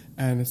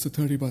 And it's a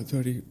 30 by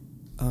 30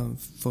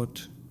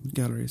 foot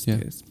gallery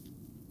space. Yeah.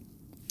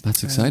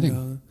 That's exciting.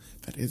 And,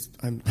 that is,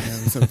 I am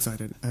so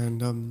excited.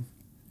 And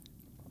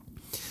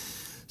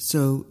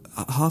so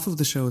half of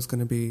the show is going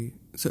to be,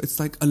 so it's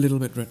like a little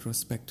bit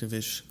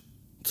retrospective-ish.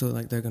 So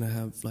like they're going to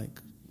have like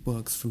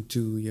works from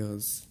 2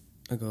 years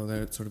ago.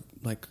 They're sort of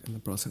like in the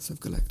process of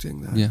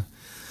collecting that. Yeah.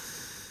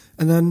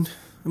 And then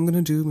I'm going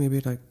to do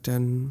maybe like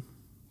 10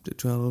 to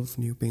 12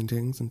 new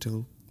paintings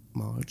until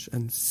March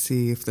and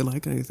see if they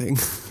like anything.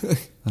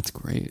 That's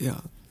great.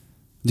 Yeah.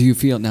 Do you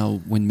feel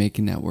now when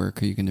making that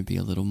work, are you going to be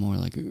a little more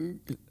like, or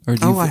are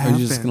you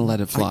just going to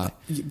let it fly?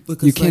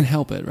 You can't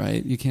help it,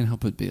 right? You can't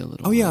help but be a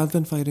little. Oh yeah, I've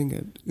been fighting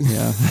it.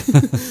 Yeah.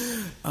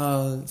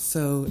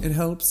 So it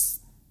helps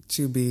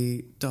to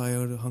be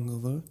tired or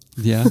hungover.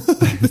 Yeah.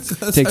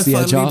 Takes the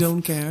edge off. I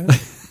don't care.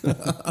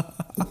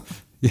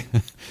 Yeah.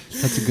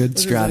 That's a good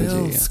strategy.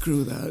 Like,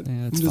 screw that.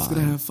 Yeah, I'm just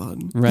going to have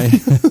fun. Right.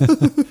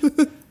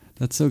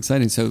 That's so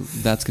exciting. So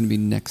that's going to be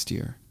next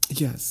year.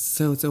 Yes.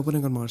 So it's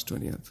opening on March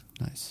 20th.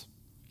 Nice.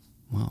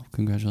 Wow.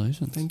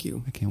 Congratulations. Thank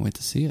you. I can't wait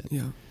to see it.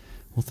 Yeah.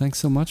 Well, thanks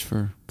so much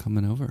for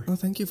coming over. Oh,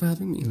 thank you for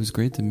having me. It was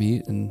great to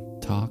meet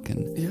and talk.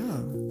 And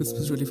yeah, this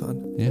was really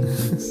fun. Yeah,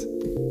 thanks.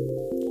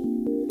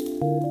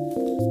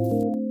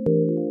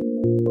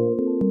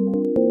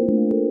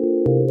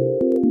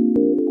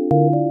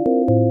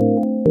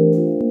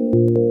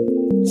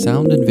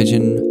 Sound and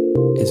Vision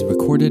is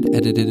recorded,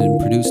 edited, and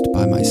produced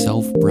by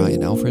myself,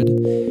 Brian Alfred.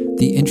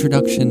 The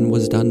introduction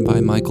was done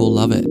by Michael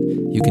Lovett.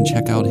 You can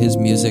check out his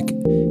music.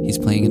 He's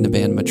playing in the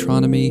band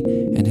Metronomy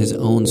and his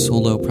own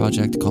solo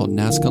project called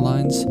Nazca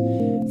Lines.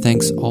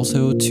 Thanks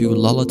also to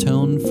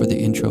Lullatone for the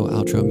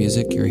intro-outro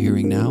music you're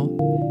hearing now.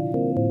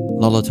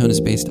 Lullatone is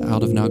based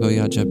out of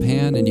Nagoya,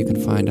 Japan, and you can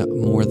find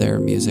more of their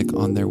music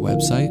on their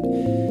website.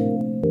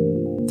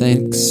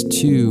 Thanks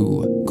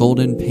to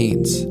Golden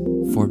Paints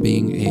for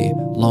being a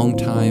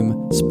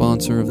longtime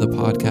sponsor of the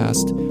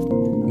podcast.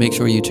 Make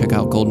sure you check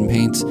out Golden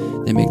Paints.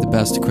 They make the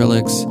best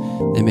acrylics.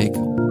 They make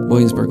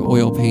Williamsburg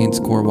oil paints,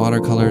 core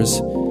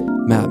watercolors,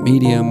 matte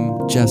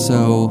medium,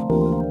 gesso,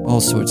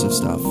 all sorts of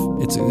stuff.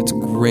 It's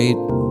great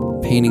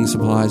painting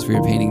supplies for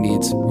your painting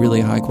needs.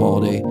 Really high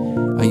quality.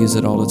 I use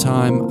it all the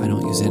time. I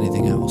don't use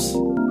anything else.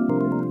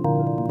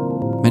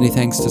 Many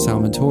thanks to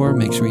Salman Toor.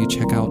 Make sure you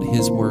check out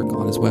his work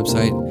on his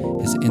website,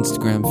 his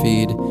Instagram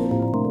feed,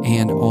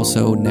 and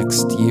also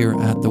next year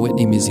at the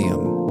Whitney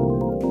Museum.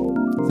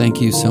 Thank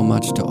you so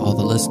much to all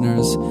the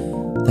listeners.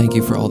 Thank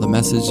you for all the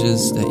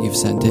messages that you've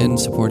sent in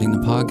supporting the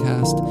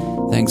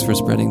podcast. Thanks for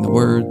spreading the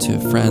word to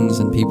friends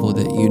and people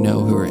that you know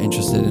who are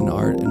interested in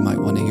art and might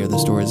want to hear the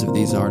stories of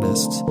these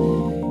artists.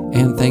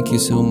 And thank you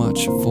so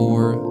much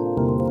for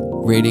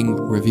rating,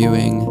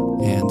 reviewing,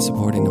 and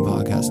supporting the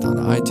podcast on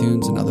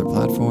iTunes and other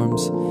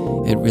platforms.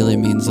 It really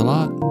means a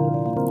lot.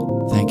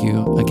 Thank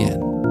you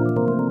again.